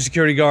possible new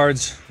security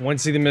guards. Want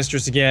to see the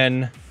mistress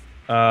again.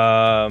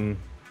 All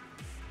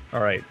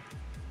right.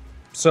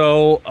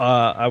 So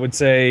I would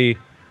say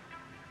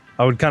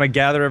I would kind of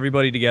gather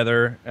everybody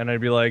together, and I'd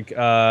be like,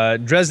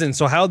 Dresden.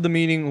 So how'd the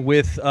meeting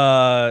with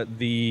I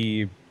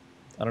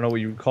don't know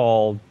what you would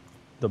call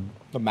the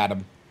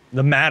madam.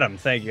 The madam.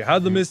 Thank you.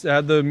 How'd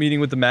the meeting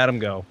with the madam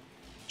go?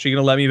 She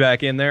gonna let me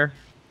back in there?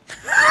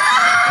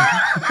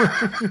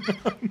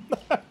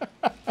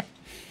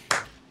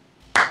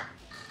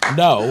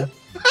 No.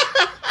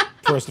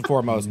 First and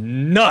foremost,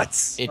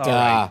 nuts. It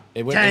right.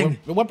 it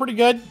went pretty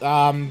good.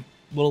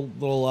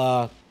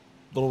 Little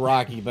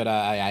rocky, but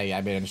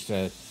I managed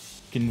to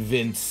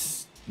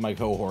convince my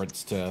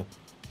cohorts to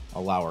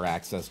allow her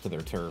access to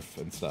their turf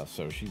and stuff.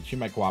 So she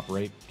might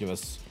cooperate, give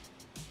us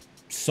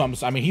some.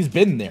 I mean, he's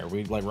been there.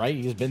 Right?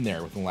 He's been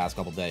there within the last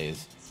couple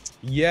days.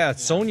 Yeah,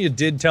 Sonia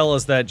did tell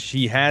us that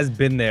she has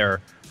been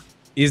there.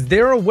 Is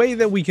there a way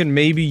that we can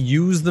maybe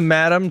use the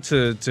madam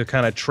to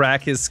kind of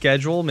track his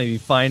schedule? Maybe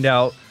find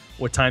out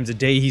what times a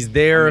day he's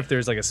there, if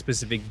there's like a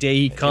specific day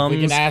he comes.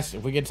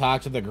 If we can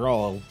talk to the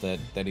girl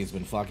that he's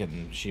been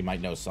fucking, she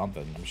might know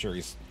something. I'm sure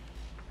he's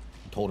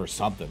told her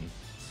something.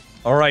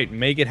 All right,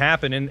 make it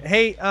happen. And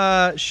hey,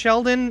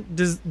 Sheldon,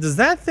 does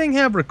that thing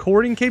have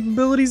recording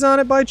capabilities on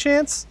it by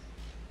chance?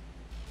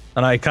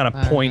 And I kind of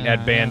point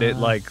at Bandit,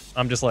 like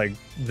I'm just like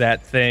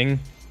that thing.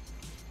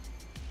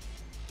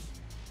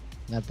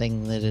 That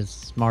thing that is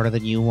smarter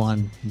than you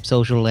on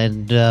social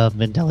and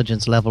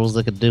intelligence levels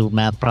that could do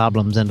math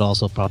problems and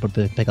also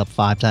probably pick up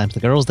 5 times the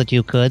girls that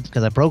you could,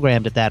 because I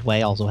programmed it that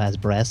way. Also has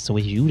breasts, so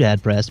wish you'd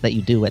had breasts. Bet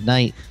you do at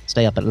night.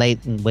 Stay up at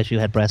late and wish you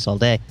had breasts all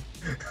day.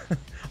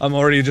 I'm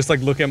already just like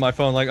looking at my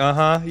phone like,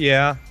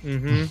 yeah,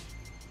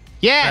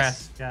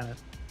 Yes! Got it.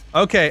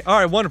 Okay, all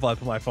right, wonderful. I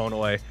put my phone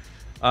away.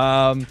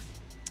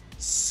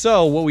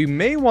 So what we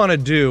may want to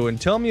do,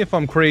 and tell me if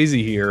I'm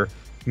crazy here,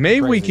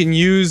 maybe we can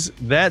use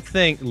that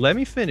thing. Let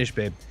me finish,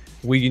 babe.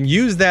 We can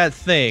use that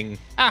thing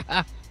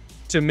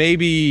to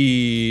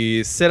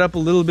maybe set up a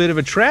little bit of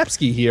a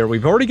trapski here.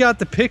 We've already got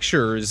the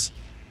pictures.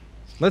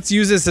 Let's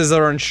use this as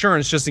our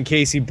insurance just in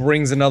case he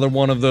brings another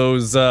one of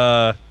those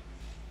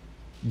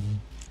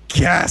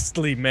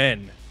ghastly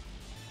men.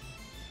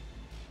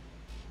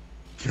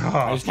 God.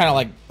 I just kind of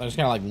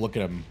like look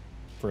at him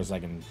for a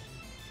second.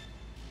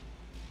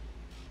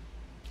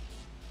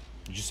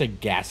 Did you say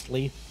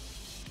ghastly?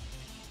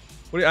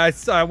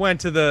 I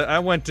went to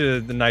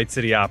the Night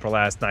City Opera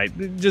last night.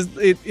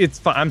 It's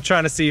fine. I'm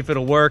trying to see if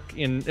it'll work.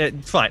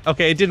 It's fine.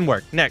 Okay, it didn't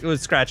work. Next, it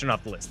was scratching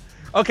off the list.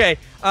 Okay.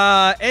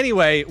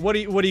 Anyway, what do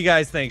you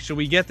guys think? Should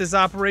we get this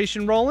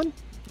operation rolling?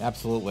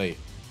 Absolutely.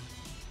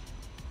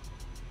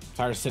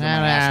 Tired of sitting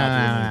on my ass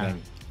not doing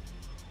anything.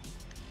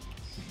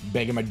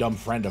 Begging my dumb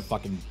friend to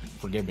fucking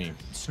forgive me.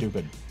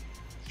 Stupid.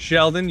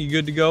 Sheldon, you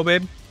good to go,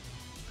 babe?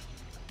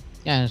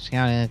 Yeah.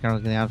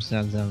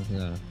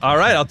 All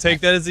right, I'll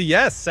take that as a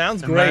yes.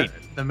 Sounds great.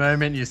 The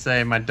moment you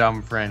say my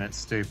dumb friend, it's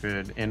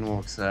stupid, in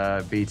walks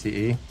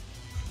BTE.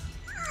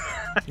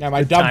 Yeah,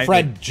 my dumb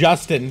friend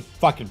Justin,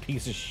 fucking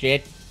piece of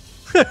shit.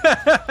 He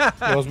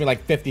owes me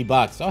like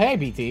 $50. Oh, hey,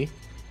 BT.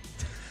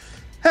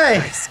 Hey,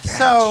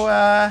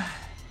 so,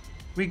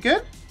 we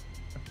good?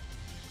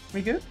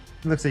 We good?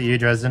 Looks at you,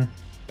 Dresden.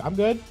 I'm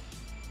good.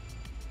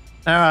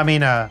 No, I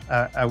mean,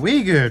 are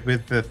we good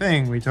with the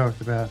thing we talked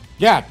about?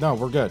 Yeah, no,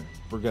 we're good.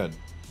 We're good.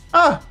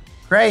 Oh,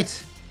 great.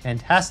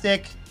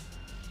 Fantastic.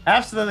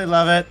 Absolutely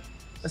love it.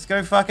 Let's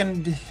go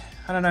fucking,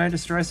 I don't know,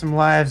 destroy some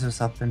lives or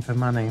something for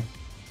money.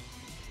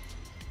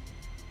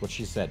 What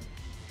she said.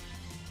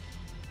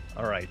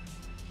 All right.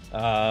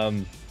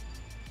 So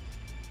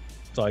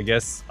I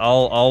guess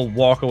I'll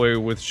walk away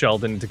with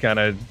Sheldon to kind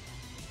of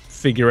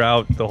figure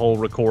out the whole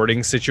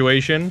recording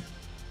situation.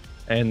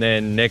 And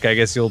then, Nick, I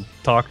guess you'll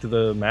talk to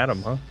the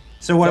madam, huh?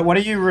 So what are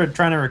you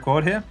trying to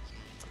record here?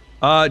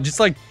 Just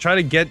like try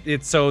to get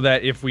it so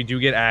that if we do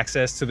get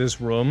access to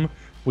this room,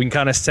 we can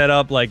kind of set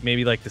up like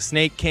maybe like the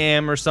snake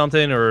cam or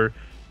something, or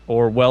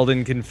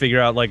Weldon can figure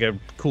out like a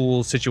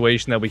cool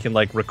situation that we can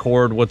like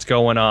record what's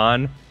going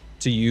on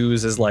to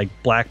use as like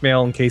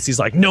blackmail in case he's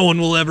like, no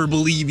one will ever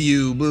believe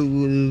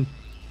you.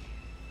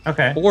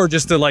 Okay. Or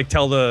just to like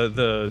tell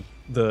the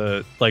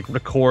like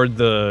record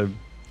the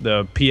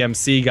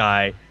PMC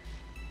guy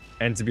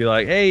and to be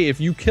like, hey, if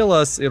you kill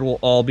us, it will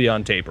all be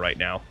on tape right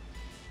now.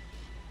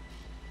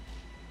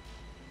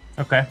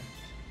 Okay.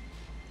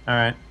 All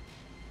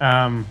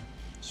right.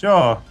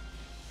 Sure.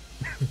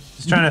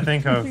 Just trying to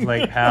think of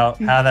like how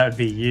that would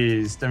be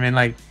used. I mean,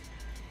 like,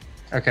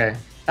 okay.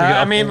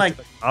 I mean, like,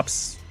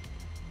 ops,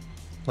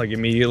 like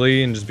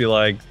immediately, and just be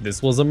like,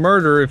 "This was a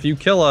murder. If you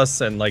kill us,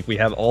 and like we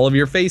have all of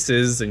your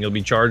faces, and you'll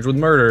be charged with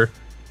murder."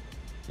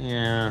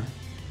 yeah,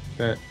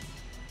 but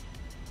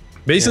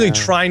Basically, Yeah.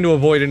 trying to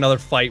avoid another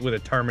fight with a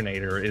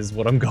Terminator is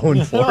what I'm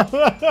going for.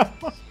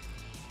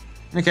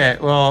 okay.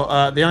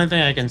 Well, the only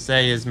thing I can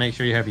say is make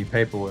sure you have your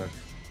paperwork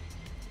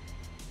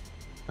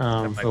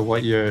for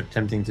what you're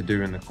attempting to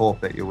do in the corp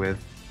that you're with.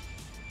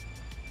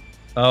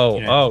 Oh,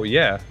 Yeah. oh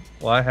yeah.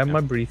 Well, I have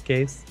my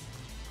briefcase.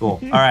 Cool.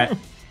 All right.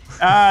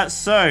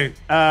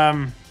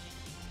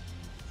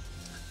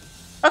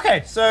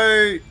 Okay.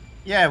 So,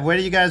 yeah, where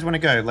do you guys want to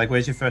go? Like,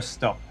 where's your first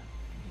stop?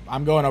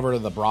 I'm going over to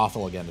the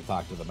brothel again to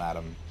talk to the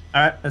madam.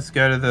 All right, let's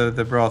go to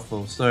the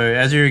brothel. So,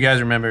 as you guys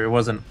remember, it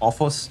was an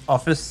office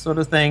sort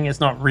of thing. It's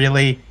not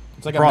really.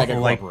 It's like a brothel, mega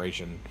like-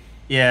 corporation.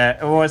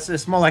 Yeah, well,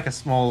 it's more like a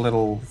small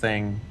little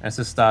thing. It's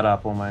a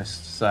startup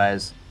almost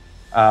size.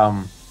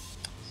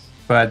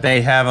 But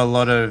they have a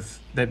lot of.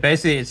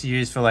 Basically, it's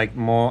used for like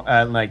more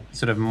like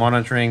sort of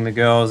monitoring the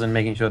girls and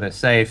making sure they're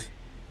safe,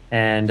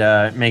 and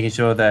making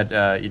sure that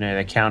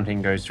their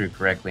counting goes through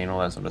correctly and all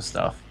that sort of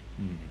stuff.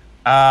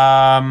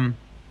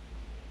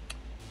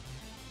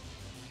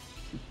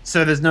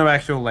 So there's no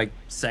actual like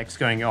sex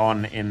going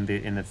on in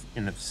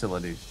the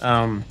facility.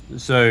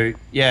 So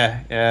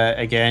yeah,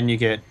 again, you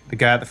get the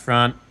guy at the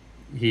front.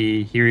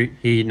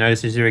 He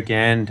notices you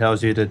again,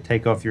 tells you to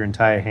take off your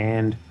entire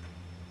hand,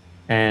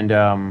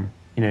 and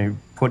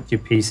put your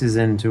pieces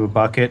into a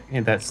bucket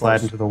that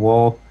slide into the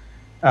wall.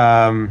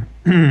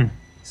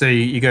 So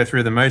you go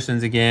through the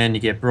motions again. You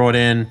get brought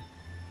in,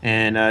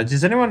 and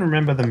does anyone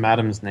remember the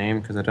madam's name?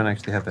 Because I don't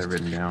actually have that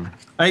written down.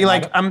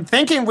 I'm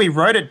thinking we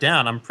wrote it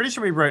down. I'm pretty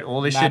sure we wrote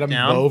all this Madam shit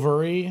down.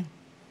 Bovary.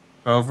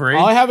 Bovary.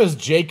 All I have is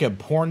Jacob,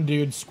 porn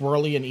dude,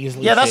 squirrely and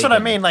easily. Yeah, that's what I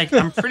shaken. mean. Like,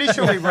 I'm pretty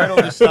sure we wrote all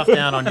this stuff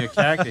down on your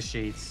character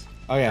sheets,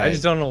 Oh yeah. I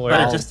just don't know where.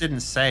 but it just didn't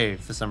save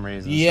for some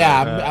reason.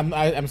 Yeah, so,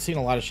 I'm seeing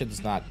a lot of shit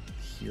that's not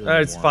here.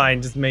 It's anymore.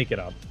 fine. Just make it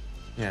up.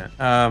 yeah.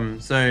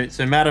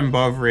 So Madame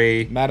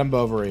Bovary. Madam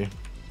Bovary.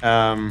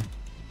 Yeah,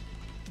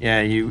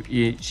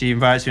 she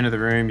invites you into the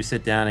room. You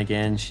sit down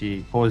again.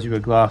 She pours you a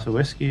glass of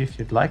whiskey if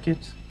you'd like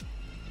it.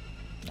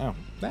 Oh,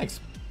 thanks.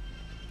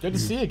 Good to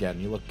see you again.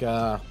 You look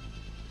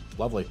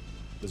lovely,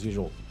 as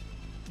usual.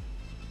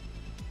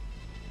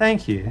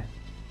 Thank you.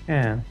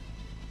 Yeah.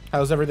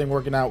 How's everything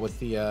working out with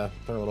their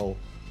little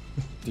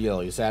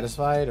deal? You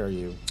satisfied, or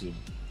you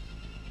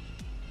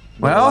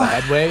Well-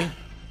 headway?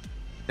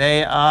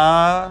 They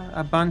are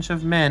a bunch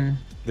of men.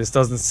 This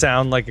doesn't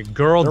sound like a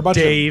girl, They're a bunch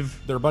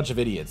Dave. They're a bunch of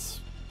idiots.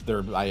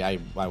 I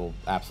will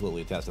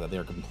absolutely attest to that.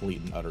 They're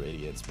complete and utter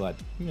idiots. But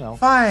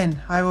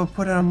Fine, I will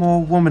put a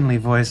more womanly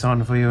voice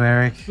on for you,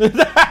 Eric.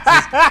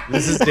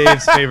 This is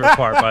Dave's favorite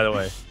part, by the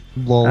way.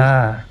 Lol.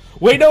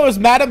 Wait, no, it was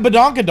Madam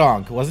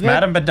Badonkadonk, wasn't it?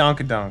 Madame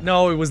Badonkadonk.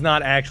 No, it was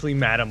not actually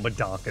Madame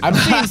Badonka. I'm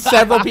seeing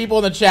several people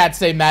in the chat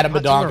say Madam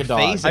What's on her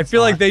Badonkadonk. face? I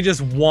feel like they just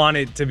want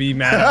it to be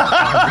Madame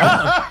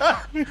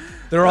Badonka.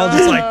 They're all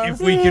just like, if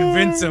we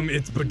convince them,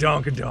 it's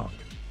Badonkadonk.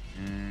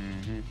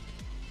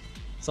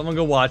 Someone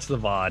go watch the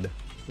VOD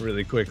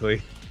really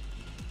quickly.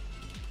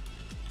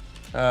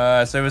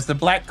 So it was the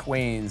Black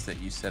Queens that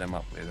you set him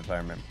up with, if I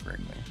remember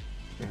correctly.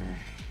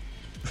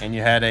 And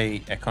you had a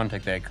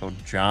contact there called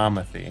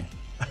Jarmathy.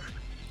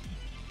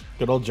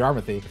 Good old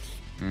Jarmathy.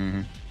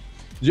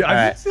 Yeah, I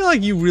Alright. feel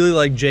like you really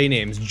like J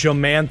names.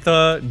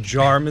 Jamantha,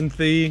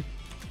 Jarmanthy.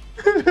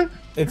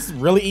 It's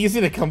really easy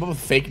to come up with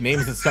fake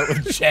names that start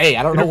with J.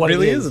 I don't know It what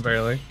really it is, is.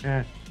 apparently.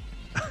 Yeah.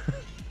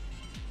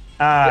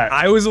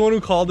 I was the one who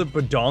called it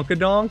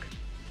Badonkadonk.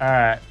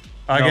 Alright.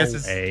 I No guess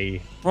it's...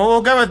 way. Well,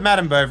 we'll go with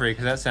Madame Bovary,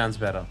 because that sounds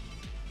better.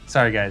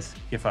 Sorry, guys.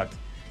 You're fucked.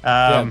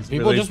 Yeah, people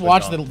really just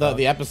watched Badonkadonk.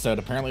 the episode.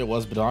 Apparently, it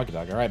was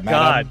Badonkadonk. All right,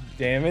 God Madam.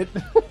 damn it.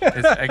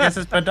 I guess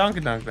it's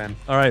Badonkadonk then.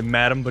 All right,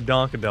 Madame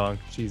Badonkadonk.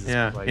 Jesus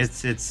Yeah,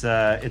 Christ. it's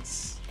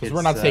Because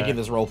we're not taking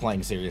this role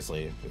playing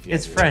seriously. If you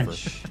It's guys are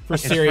French. for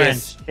It's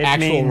serious French. It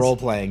actual means- role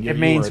playing. It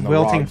means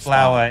wilting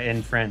flower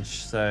in French,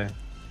 so...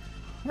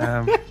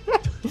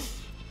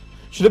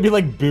 Should it be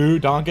like Boo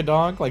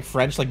Donkadonk, like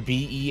French, like Beau?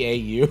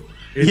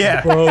 It's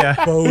Yeah, Bo, yeah.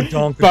 Bo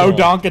Donkadonk. Bo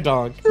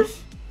Donkadonk.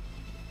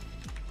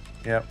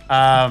 Yep.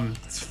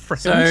 It's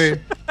French.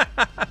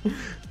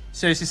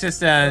 So she sits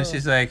down and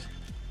she's like,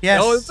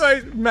 yes. Oh, that's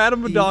right.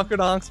 Madame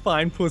Badonkadonk's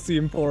Fine Pussy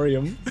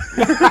Emporium.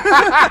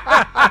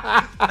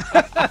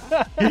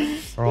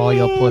 For all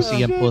your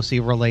pussy and pussy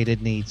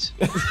related needs.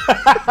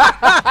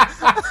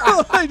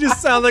 I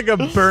just sound like a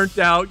burnt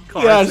out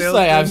car Yeah,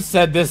 salesman. I've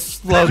said this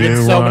slogan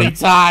You so want- many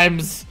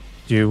times.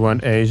 Do you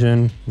want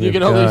Asian? You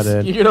can only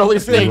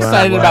stay You want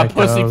excited about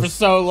white pussy girls? for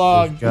so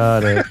long.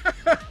 Got it.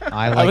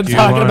 I I've like been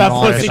talking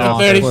about pussy for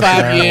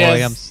 35 years.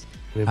 Emporiums.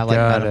 We've I like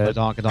got Madame it.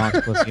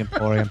 Badonkadonk's Pussy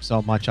Emporium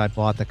so much I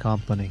bought the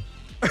company.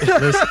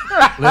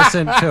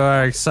 Listen to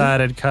our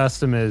excited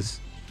customers.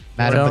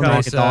 Madam Tell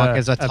us, Badonkadonk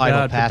is a title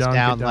about passed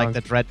down like Badonkadonk.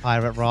 the Dread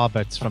Pirate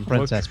Roberts from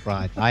Princess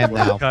Bride. I am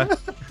now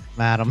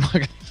Madam.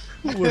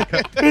 We're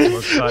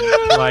cutting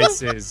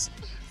prices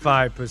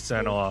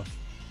 5% off,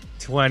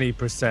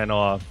 20%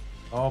 off.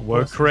 Oh,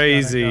 We're pussy's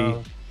crazy.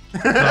 gotta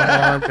Come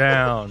on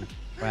down.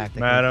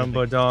 Practically Madam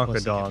giving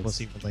Badonkadonk.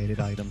 pussy-related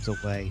items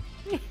away.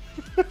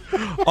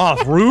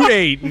 Off Route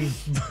 8.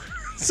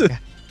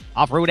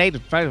 Off Route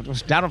 8,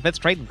 down on Fifth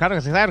Street. That's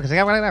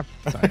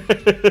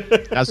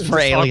for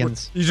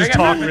aliens. You just Bring it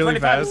talk home, really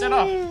fast. 25%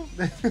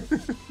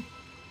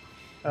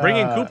 off. Bring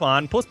in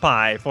coupon Puss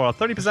Pie for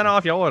 30%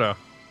 off your order.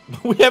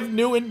 We have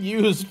new and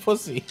used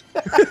pussy.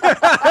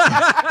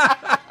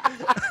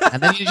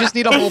 And then you just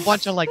need a whole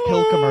bunch of like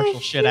pill commercial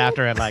shit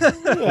after it, like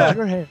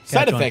your hair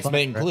Side catch on effects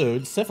may fire.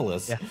 include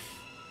syphilis. Yeah.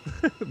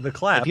 The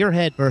clap. If your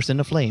head bursts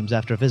into flames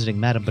after visiting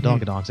Madame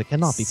Badonkadonk, it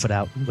cannot be put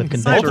out with Multiple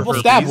conventional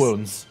stab herpes.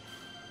 wounds.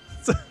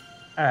 All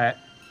right.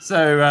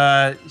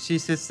 So she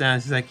sits down.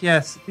 She's like,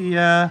 "Yes,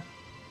 the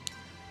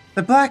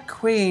Black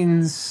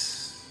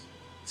Queen's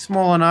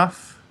small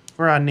enough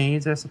for our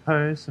needs, I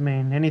suppose. I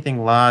mean,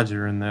 anything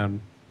larger, and they'll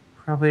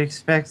probably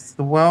expect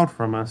the world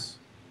from us.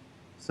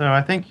 So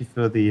I thank you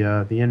for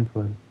the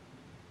input."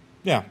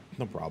 Yeah,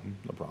 no problem,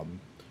 no problem.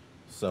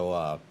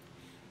 So,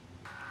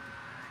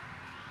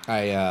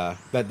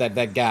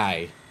 that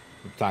guy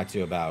we talked to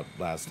you about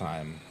last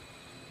time,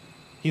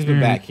 he's been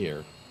back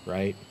here,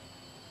 right?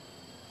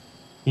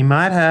 He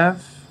might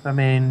have. I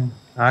mean,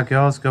 our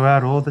girls go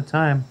out all the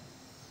time.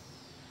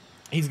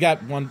 He's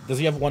got one. Does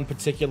he have one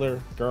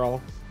particular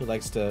girl he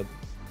likes to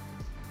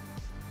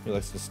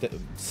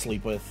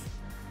sleep with,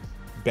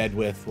 bed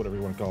with, whatever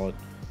you want to call it?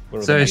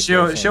 Whatever the So nice way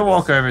of saying she'll it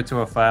walk is. over to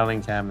a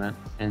filing cabinet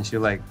and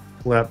she'll like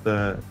pull out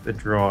the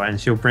drawer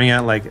and she'll bring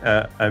out like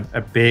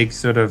a big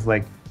sort of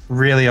like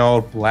really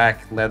old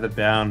black leather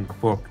bound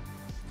book,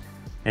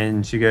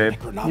 and she go,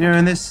 Necronomicon. you know,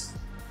 in this,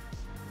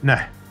 no,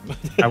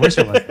 I wish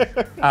it was.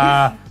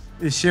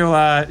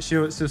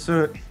 She'll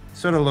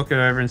sort of look it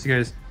over and she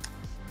goes,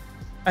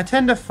 I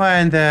tend to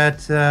find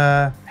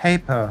that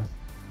paper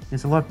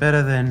is a lot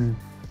better than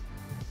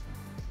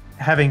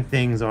having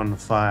things on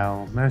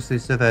file, mostly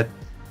so that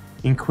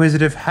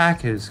inquisitive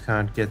hackers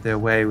can't get their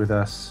way with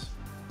us.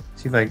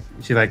 She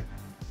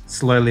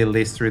slowly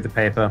leafs through the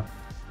paper.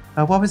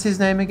 What was his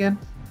name again?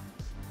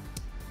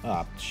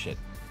 Ah, shit.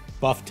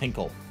 Buff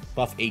Tinkle.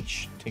 Buff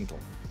H. Tinkle.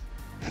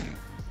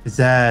 Is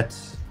that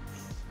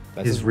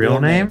That's his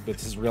real name?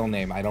 It's his real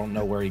name. I don't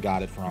know where he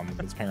got it from.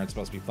 His parents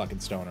must be fucking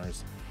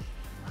stoners.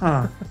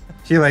 Huh.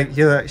 She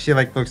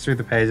looks through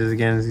the pages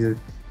again and she goes,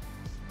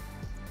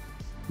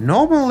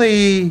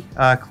 normally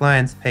our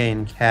clients pay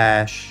in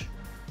cash,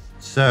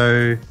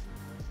 so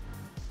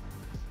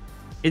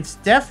it's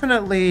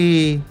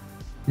definitely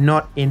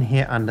not in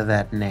here under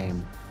that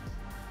name.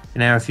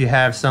 Now, if you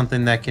have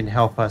something that can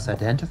help us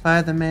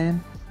identify the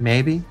man,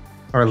 maybe,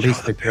 or at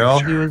least the girl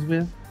he was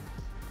with.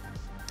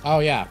 Oh,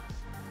 yeah.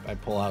 I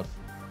pull out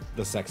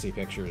the sexy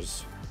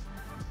pictures.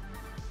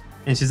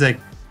 And she's like,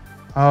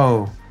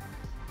 oh,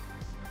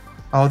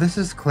 this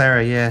is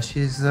Clara. Yeah,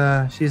 she's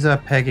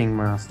a pegging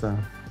master.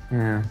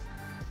 Yeah,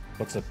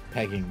 What's a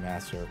pegging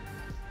master?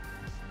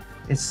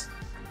 it's,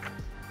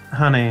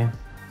 honey,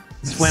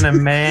 it's when a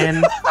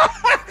man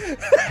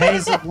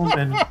pays a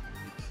woman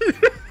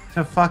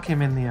to fuck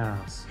him in the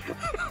ass.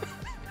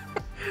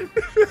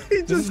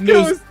 This is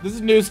news. This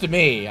is news to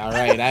me. All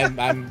right,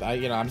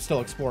 I'm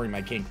still exploring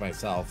my kink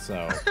myself,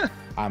 so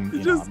I'm.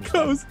 You know, I'm just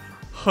goes,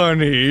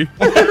 honey.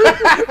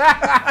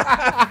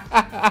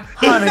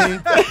 Honey,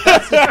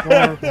 that's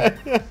adorable.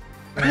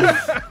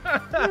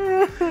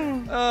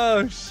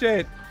 Oh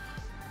shit.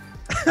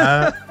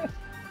 No,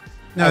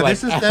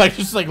 this is I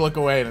just like look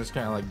away and just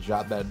kind of like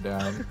jot that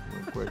down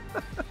real quick.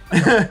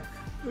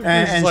 It's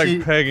and like she,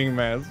 pegging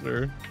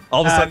master.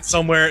 All of a sudden,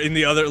 somewhere in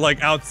the other,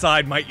 like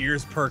outside, my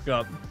ears perk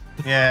up.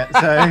 yeah.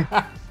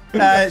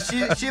 So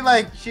she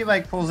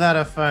pulls out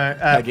a phone.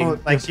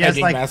 She has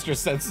pegging like master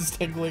senses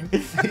tingling.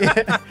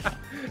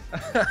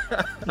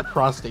 Your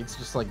prostate's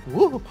just like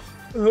woo.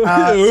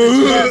 so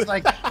she has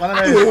like one of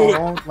those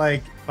old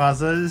like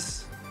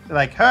buzzers.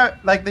 Like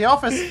the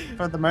office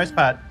for the most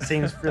part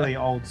seems really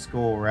old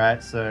school,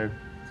 right? So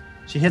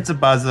she hits a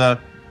buzzer,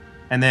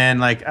 and then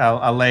like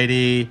a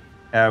lady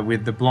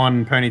with the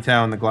blonde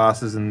ponytail and the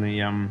glasses and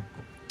the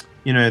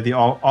the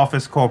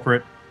office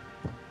corporate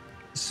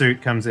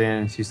suit comes in,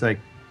 and she's like,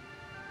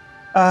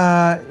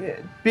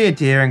 be a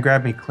dear and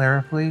grab me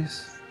Clara,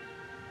 please.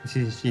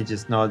 She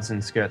just nods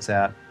and skirts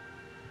out.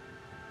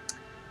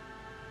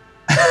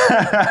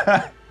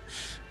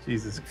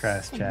 Jesus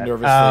Christ, Chad.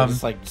 Nervously,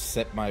 just like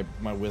sip my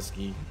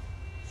whiskey.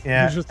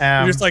 Yeah,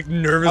 You're just like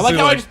nervously.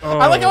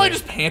 I like how I oh.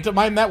 just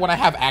pantomime that when I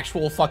have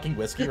actual fucking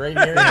whiskey right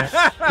here.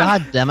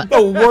 God damn it.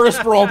 The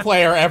worst role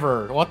player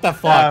ever. What the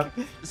fuck?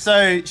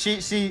 So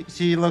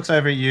she looks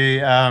over at you,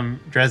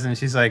 Dresden.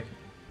 She's like,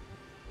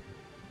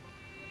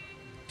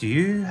 "Do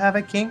you have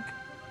a kink?"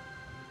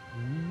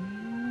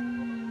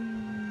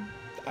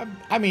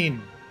 I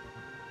mean,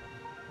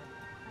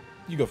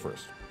 you go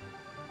first.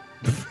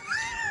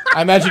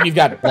 I imagine you've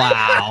got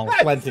Wow.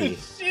 plenty.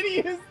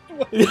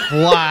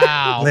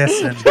 Wow.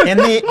 Listen,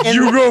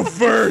 You go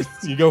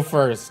first. You go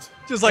first.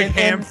 Just like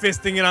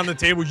ham-fisting it on the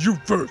table. You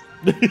first.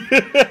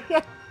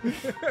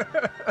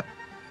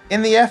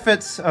 in the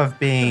efforts of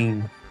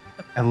being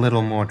a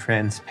little more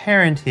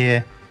transparent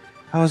here,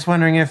 I was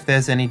wondering if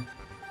there's any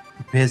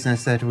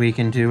business that we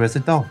can do as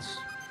adults.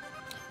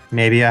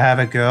 Maybe I have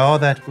a girl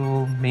that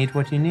will meet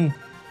what you need.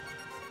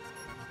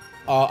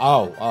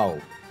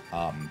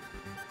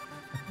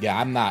 Yeah,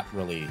 I'm not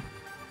really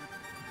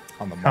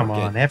on the market. Come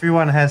on,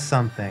 everyone has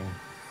something.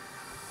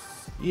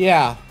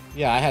 Yeah,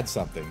 I had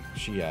something.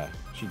 She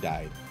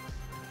died.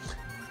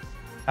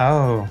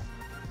 Oh,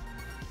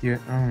 you're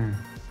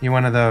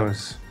one of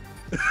those.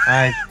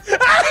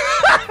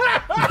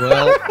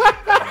 Well,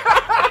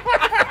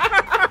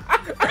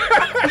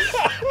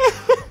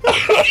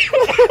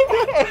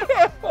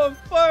 Oh,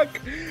 fuck.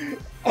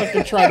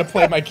 Fucking trying to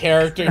play my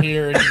character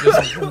here and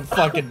just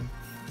fucking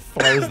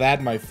throws that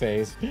in my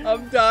face.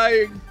 I'm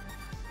dying.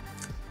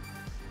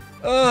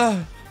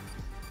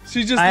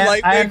 She just I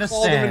lightly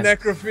called him a understand.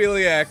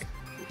 necrophiliac.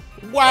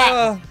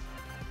 Wow.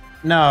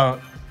 No,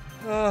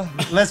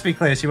 let's be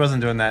clear. She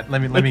wasn't doing that.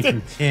 Let me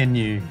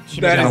continue.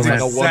 She That sounds is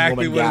like a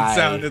exactly one-woman what guy. it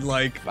sounded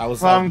like. I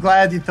was Well, I'm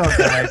glad you thought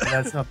that way, but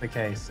that's not the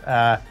case.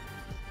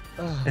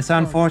 It's God.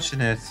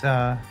 unfortunate.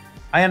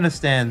 I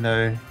understand,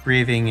 though.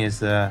 Grieving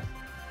is a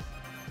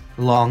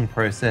long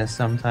process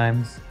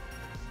sometimes.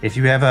 If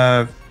you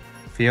ever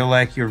feel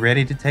like you're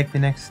ready to take the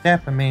next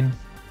step, I mean,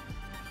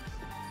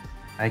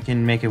 I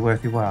can make it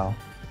worth your while.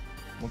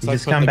 Once You I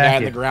just put come the guy back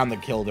on the here. ground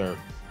that killed her,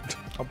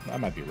 I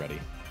might be ready.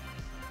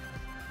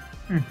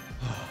 Oh,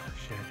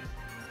 shit.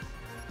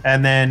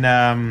 And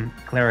then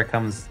Clara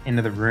comes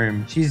into the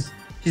room. She's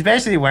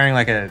basically wearing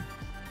like a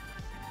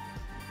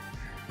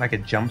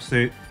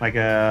jumpsuit, like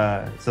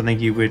something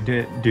you would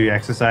do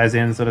exercise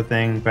in, sort of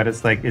thing. But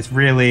it's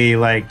really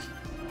like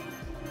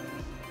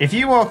if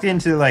you walked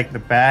into like the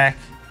back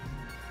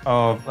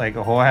of like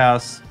a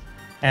whorehouse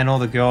and all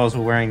the girls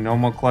were wearing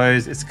normal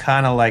clothes, it's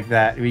kind of like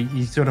that.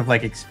 You sort of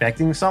like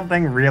expecting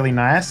something really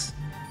nice,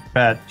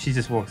 but she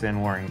just walks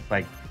in wearing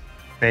like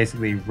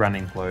basically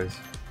running clothes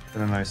for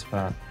the most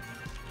part.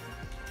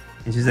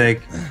 And she's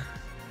like,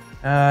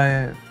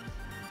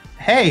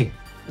 hey,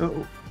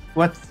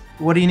 what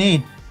do you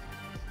need?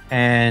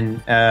 And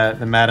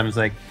the madam's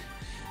like,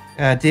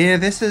 dear,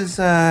 this is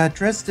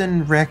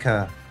Dresden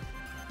Recker.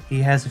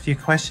 He has a few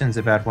questions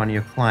about one of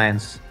your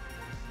clients.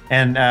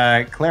 And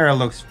Clara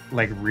looks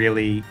like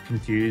really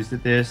confused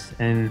at this.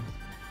 And,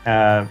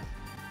 the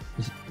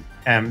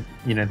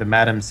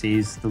madam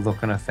sees the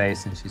look on her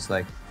face and she's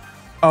like,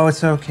 oh,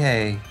 it's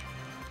okay.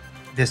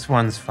 This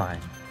one's fine.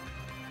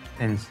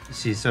 And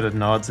she sort of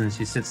nods and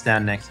she sits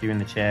down next to you in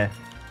the chair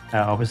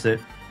opposite.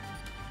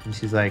 And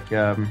she's like,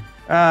 so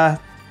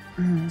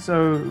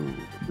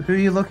who are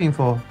you looking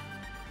for?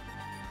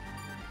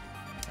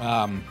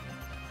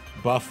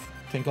 Buff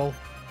Tinkle.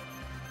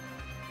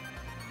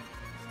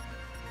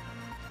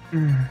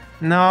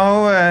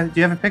 No, do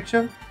you have a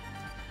picture?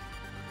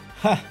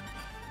 I'm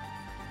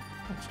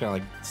just gonna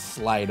like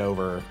slide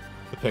over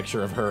the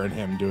picture of her and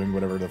him doing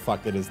whatever the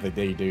fuck it is that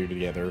they do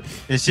together.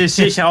 She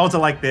holds it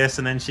like this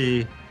and then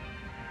she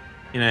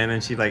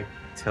like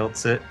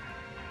tilts it.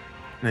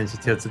 And then she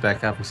tilts it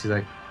back up and she's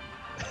like,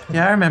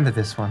 yeah, I remember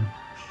this one.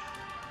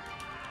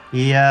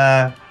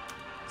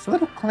 It's a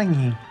little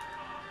clingy.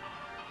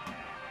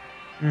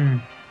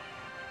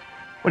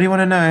 What do you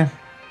want to know?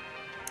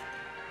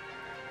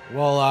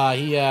 Well,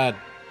 he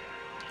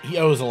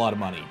owes a lot of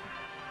money,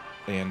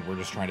 and we're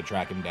just trying to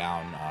track him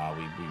down.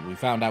 We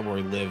found out where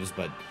he lives,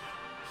 but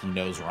he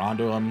knows we're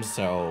onto him,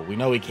 so we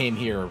know he came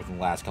here within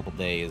the last couple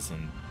days,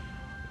 and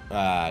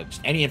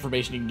just any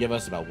information you can give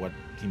us about what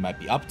he might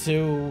be up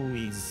to.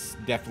 He's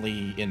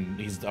definitely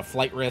he's a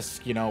flight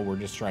risk, we're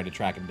just trying to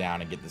track him down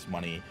and get this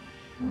money,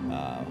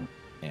 and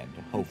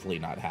hopefully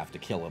not have to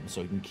kill him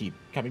so he can keep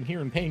coming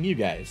here and paying you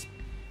guys.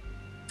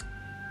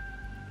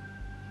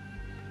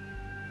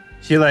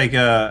 She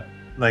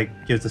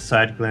gives a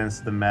side glance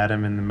to the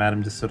madam, and the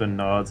madam just sort of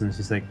nods, and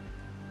she's like,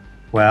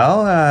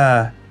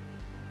 well,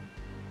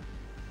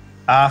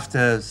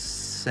 after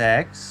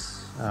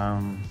sex,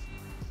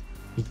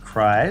 he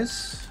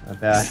cries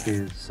about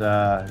his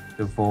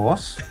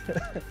divorce,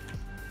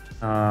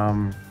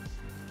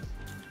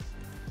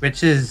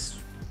 which is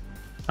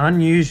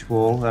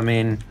unusual. I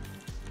mean,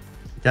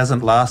 it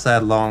doesn't last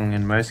that long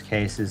in most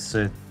cases,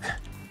 so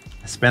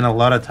I spent a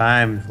lot of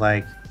time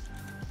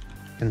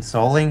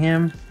consoling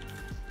him.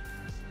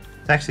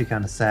 It's actually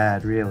kind of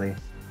sad, really.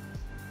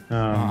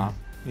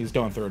 He's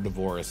going through a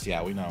divorce.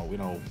 Yeah, we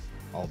know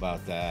all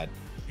about that.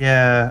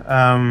 Yeah,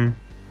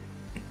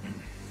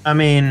 I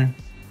mean,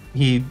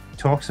 he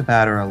talks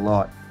about her a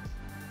lot,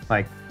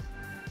 like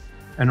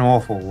an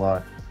awful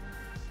lot.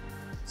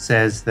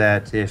 Says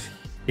that if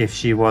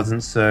she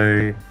wasn't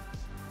so,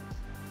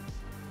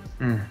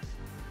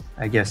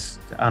 I guess,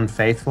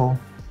 unfaithful,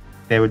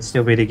 they would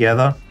still be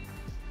together.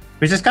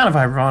 Which is kind of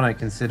ironic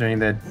considering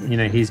that,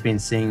 he's been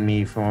seeing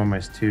me for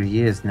almost 2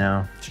 years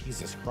now.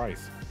 Jesus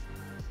Christ.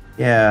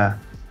 Yeah.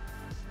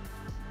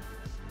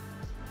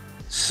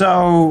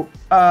 So,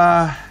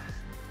 I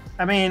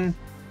mean,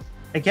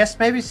 I guess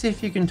maybe see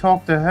if you can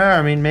talk to her.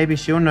 I mean, maybe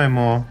she'll know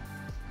more.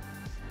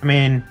 I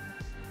mean,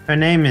 her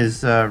name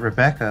is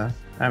Rebecca.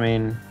 I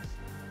mean,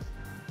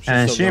 Should still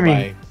go assuming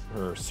by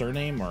her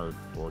surname or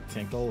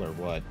Tinkle or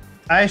what?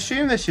 I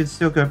assume they should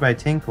still go by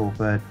Tinkle,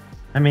 but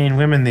I mean,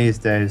 women these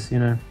days, you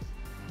know,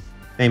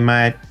 they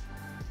might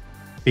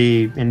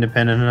be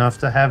independent enough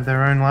to have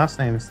their own last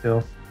name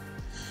still.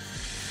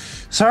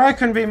 Sorry, I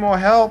couldn't be more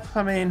help.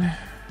 I mean,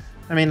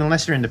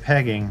 unless you're into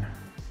pegging.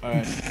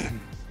 I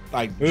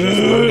just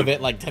learned of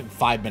it like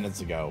 5 minutes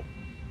ago.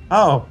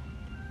 Oh.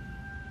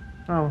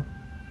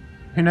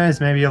 Who knows?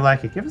 Maybe you'll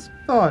like it. Give it some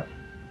thought.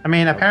 I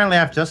mean, apparently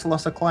I've just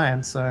lost a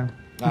client, so.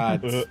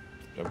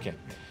 Okay.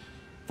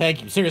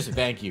 Thank you. Seriously,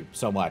 thank you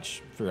so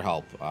much for your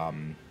help.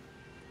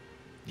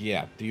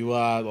 Yeah. Do you?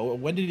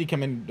 When did he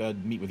come in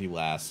meet with you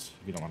last?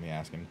 If you don't mind me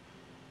asking.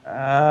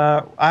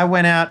 I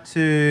went out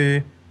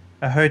to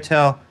a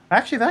hotel.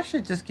 Actually, if I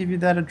should just give you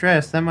that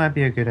address, that might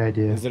be a good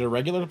idea. Is it a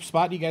regular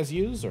spot you guys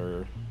use,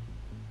 or?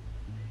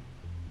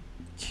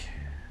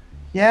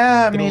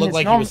 Yeah, Did it look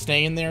like he was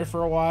staying there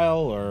for a while,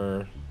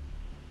 or?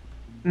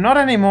 Not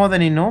any more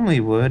than he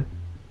normally would.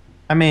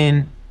 I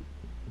mean,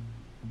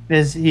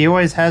 he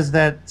always has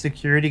that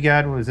security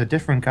guard who was a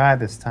different guy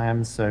this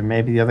time, so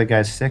maybe the other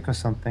guy's sick or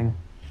something.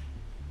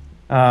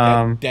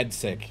 Dead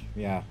sick,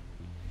 yeah.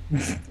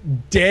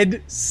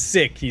 Dead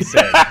sick, he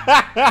said.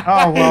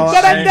 Oh, well,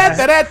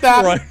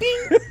 Right.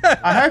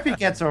 I hope he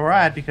gets all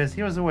right, because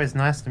he was always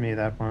nice to me,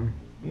 that one.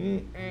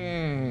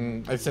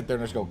 I sit there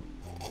and just go.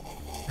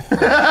 Oh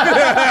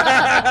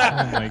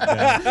my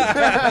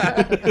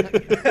god.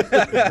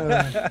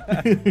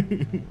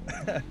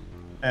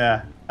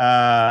 Yeah.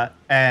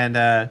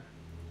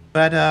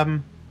 But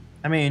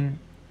I mean,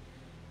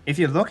 if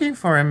you're looking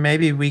for him,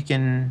 maybe we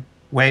can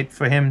wait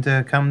for him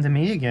to come to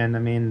me again. I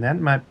mean, that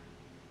might.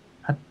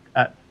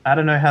 I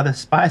don't know how the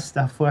spy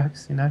stuff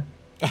works, you know.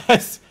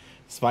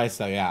 Spy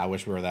stuff, yeah. I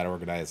wish we were that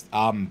organized.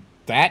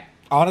 That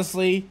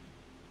honestly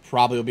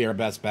probably will be our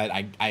best bet.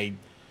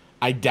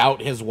 I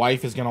doubt his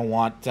wife is gonna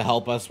want to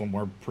help us when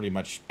we're pretty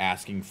much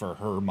asking for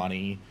her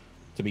money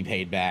to be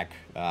paid back.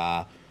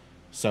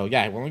 So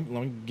yeah, let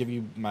me give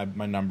you my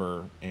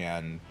number,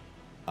 and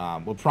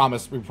we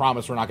promise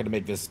we're not gonna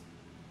make this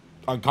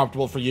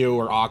uncomfortable for you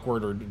or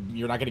awkward, or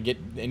you're not gonna get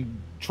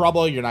in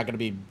trouble. You're not gonna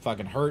be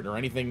fucking hurt or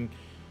anything.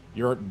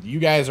 You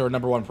guys are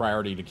number one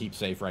priority to keep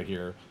safe right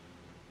here.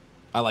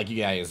 I like you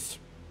guys,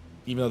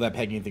 even though that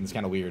pegging thing's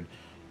kind of weird.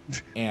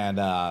 And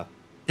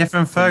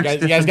different folks.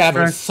 You guys gotta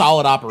have a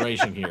solid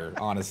operation here,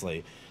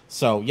 honestly.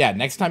 So yeah,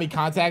 next time he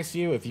contacts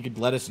you, if you could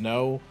let us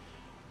know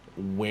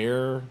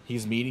where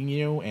he's meeting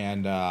you,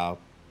 and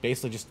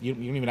basically just you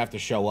don't even have to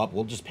show up.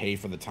 We'll just pay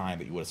for the time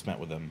that you would have spent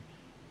with him.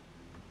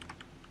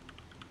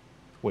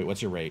 Wait,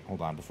 what's your rate?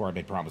 Hold on, before I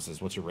make promises,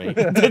 what's your rate?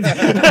 It's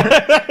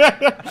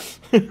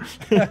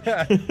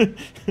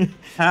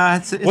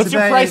What's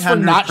your price for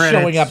not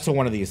showing up to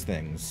one of these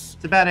things?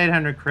 It's about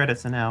 800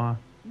 credits an hour.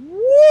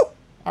 Woo!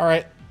 All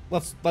right,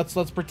 let's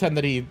pretend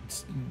that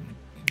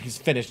he's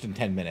finished in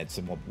 10 minutes,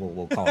 and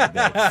we'll call it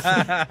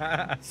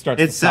a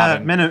day. It's a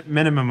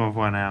minimum of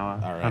 1 hour.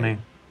 All right. Honey,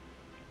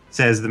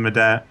 says the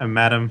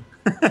madam.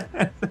 All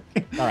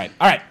right.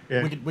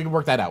 Yeah. We can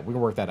work that out. We can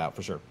work that out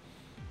for sure.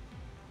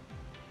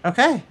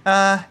 Okay.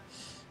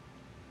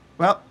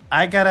 Well,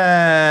 I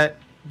gotta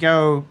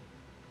go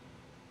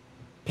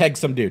peg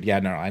some dude.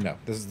 Yeah, no, I know.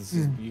 This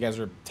is you guys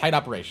are a tight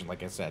operation,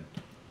 like I said.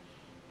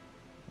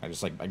 I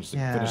just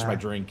finished my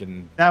drink,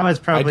 and that was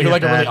probably I do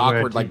like a really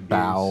awkward like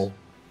bow.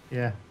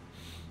 Yeah.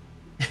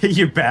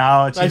 You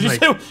bow.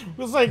 It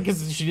was like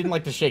because she didn't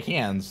like to shake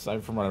hands,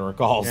 from what I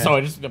recall. Yeah. So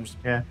I'm just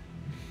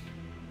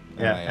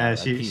yeah.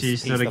 She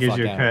sort of gives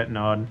you a curt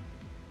nod.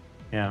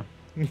 Yeah.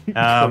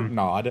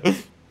 Nod.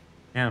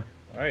 Yeah.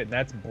 All right,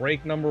 that's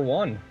break number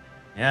 1.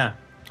 Yeah.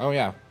 Oh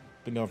yeah,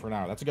 been going for an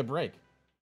hour. That's a good break.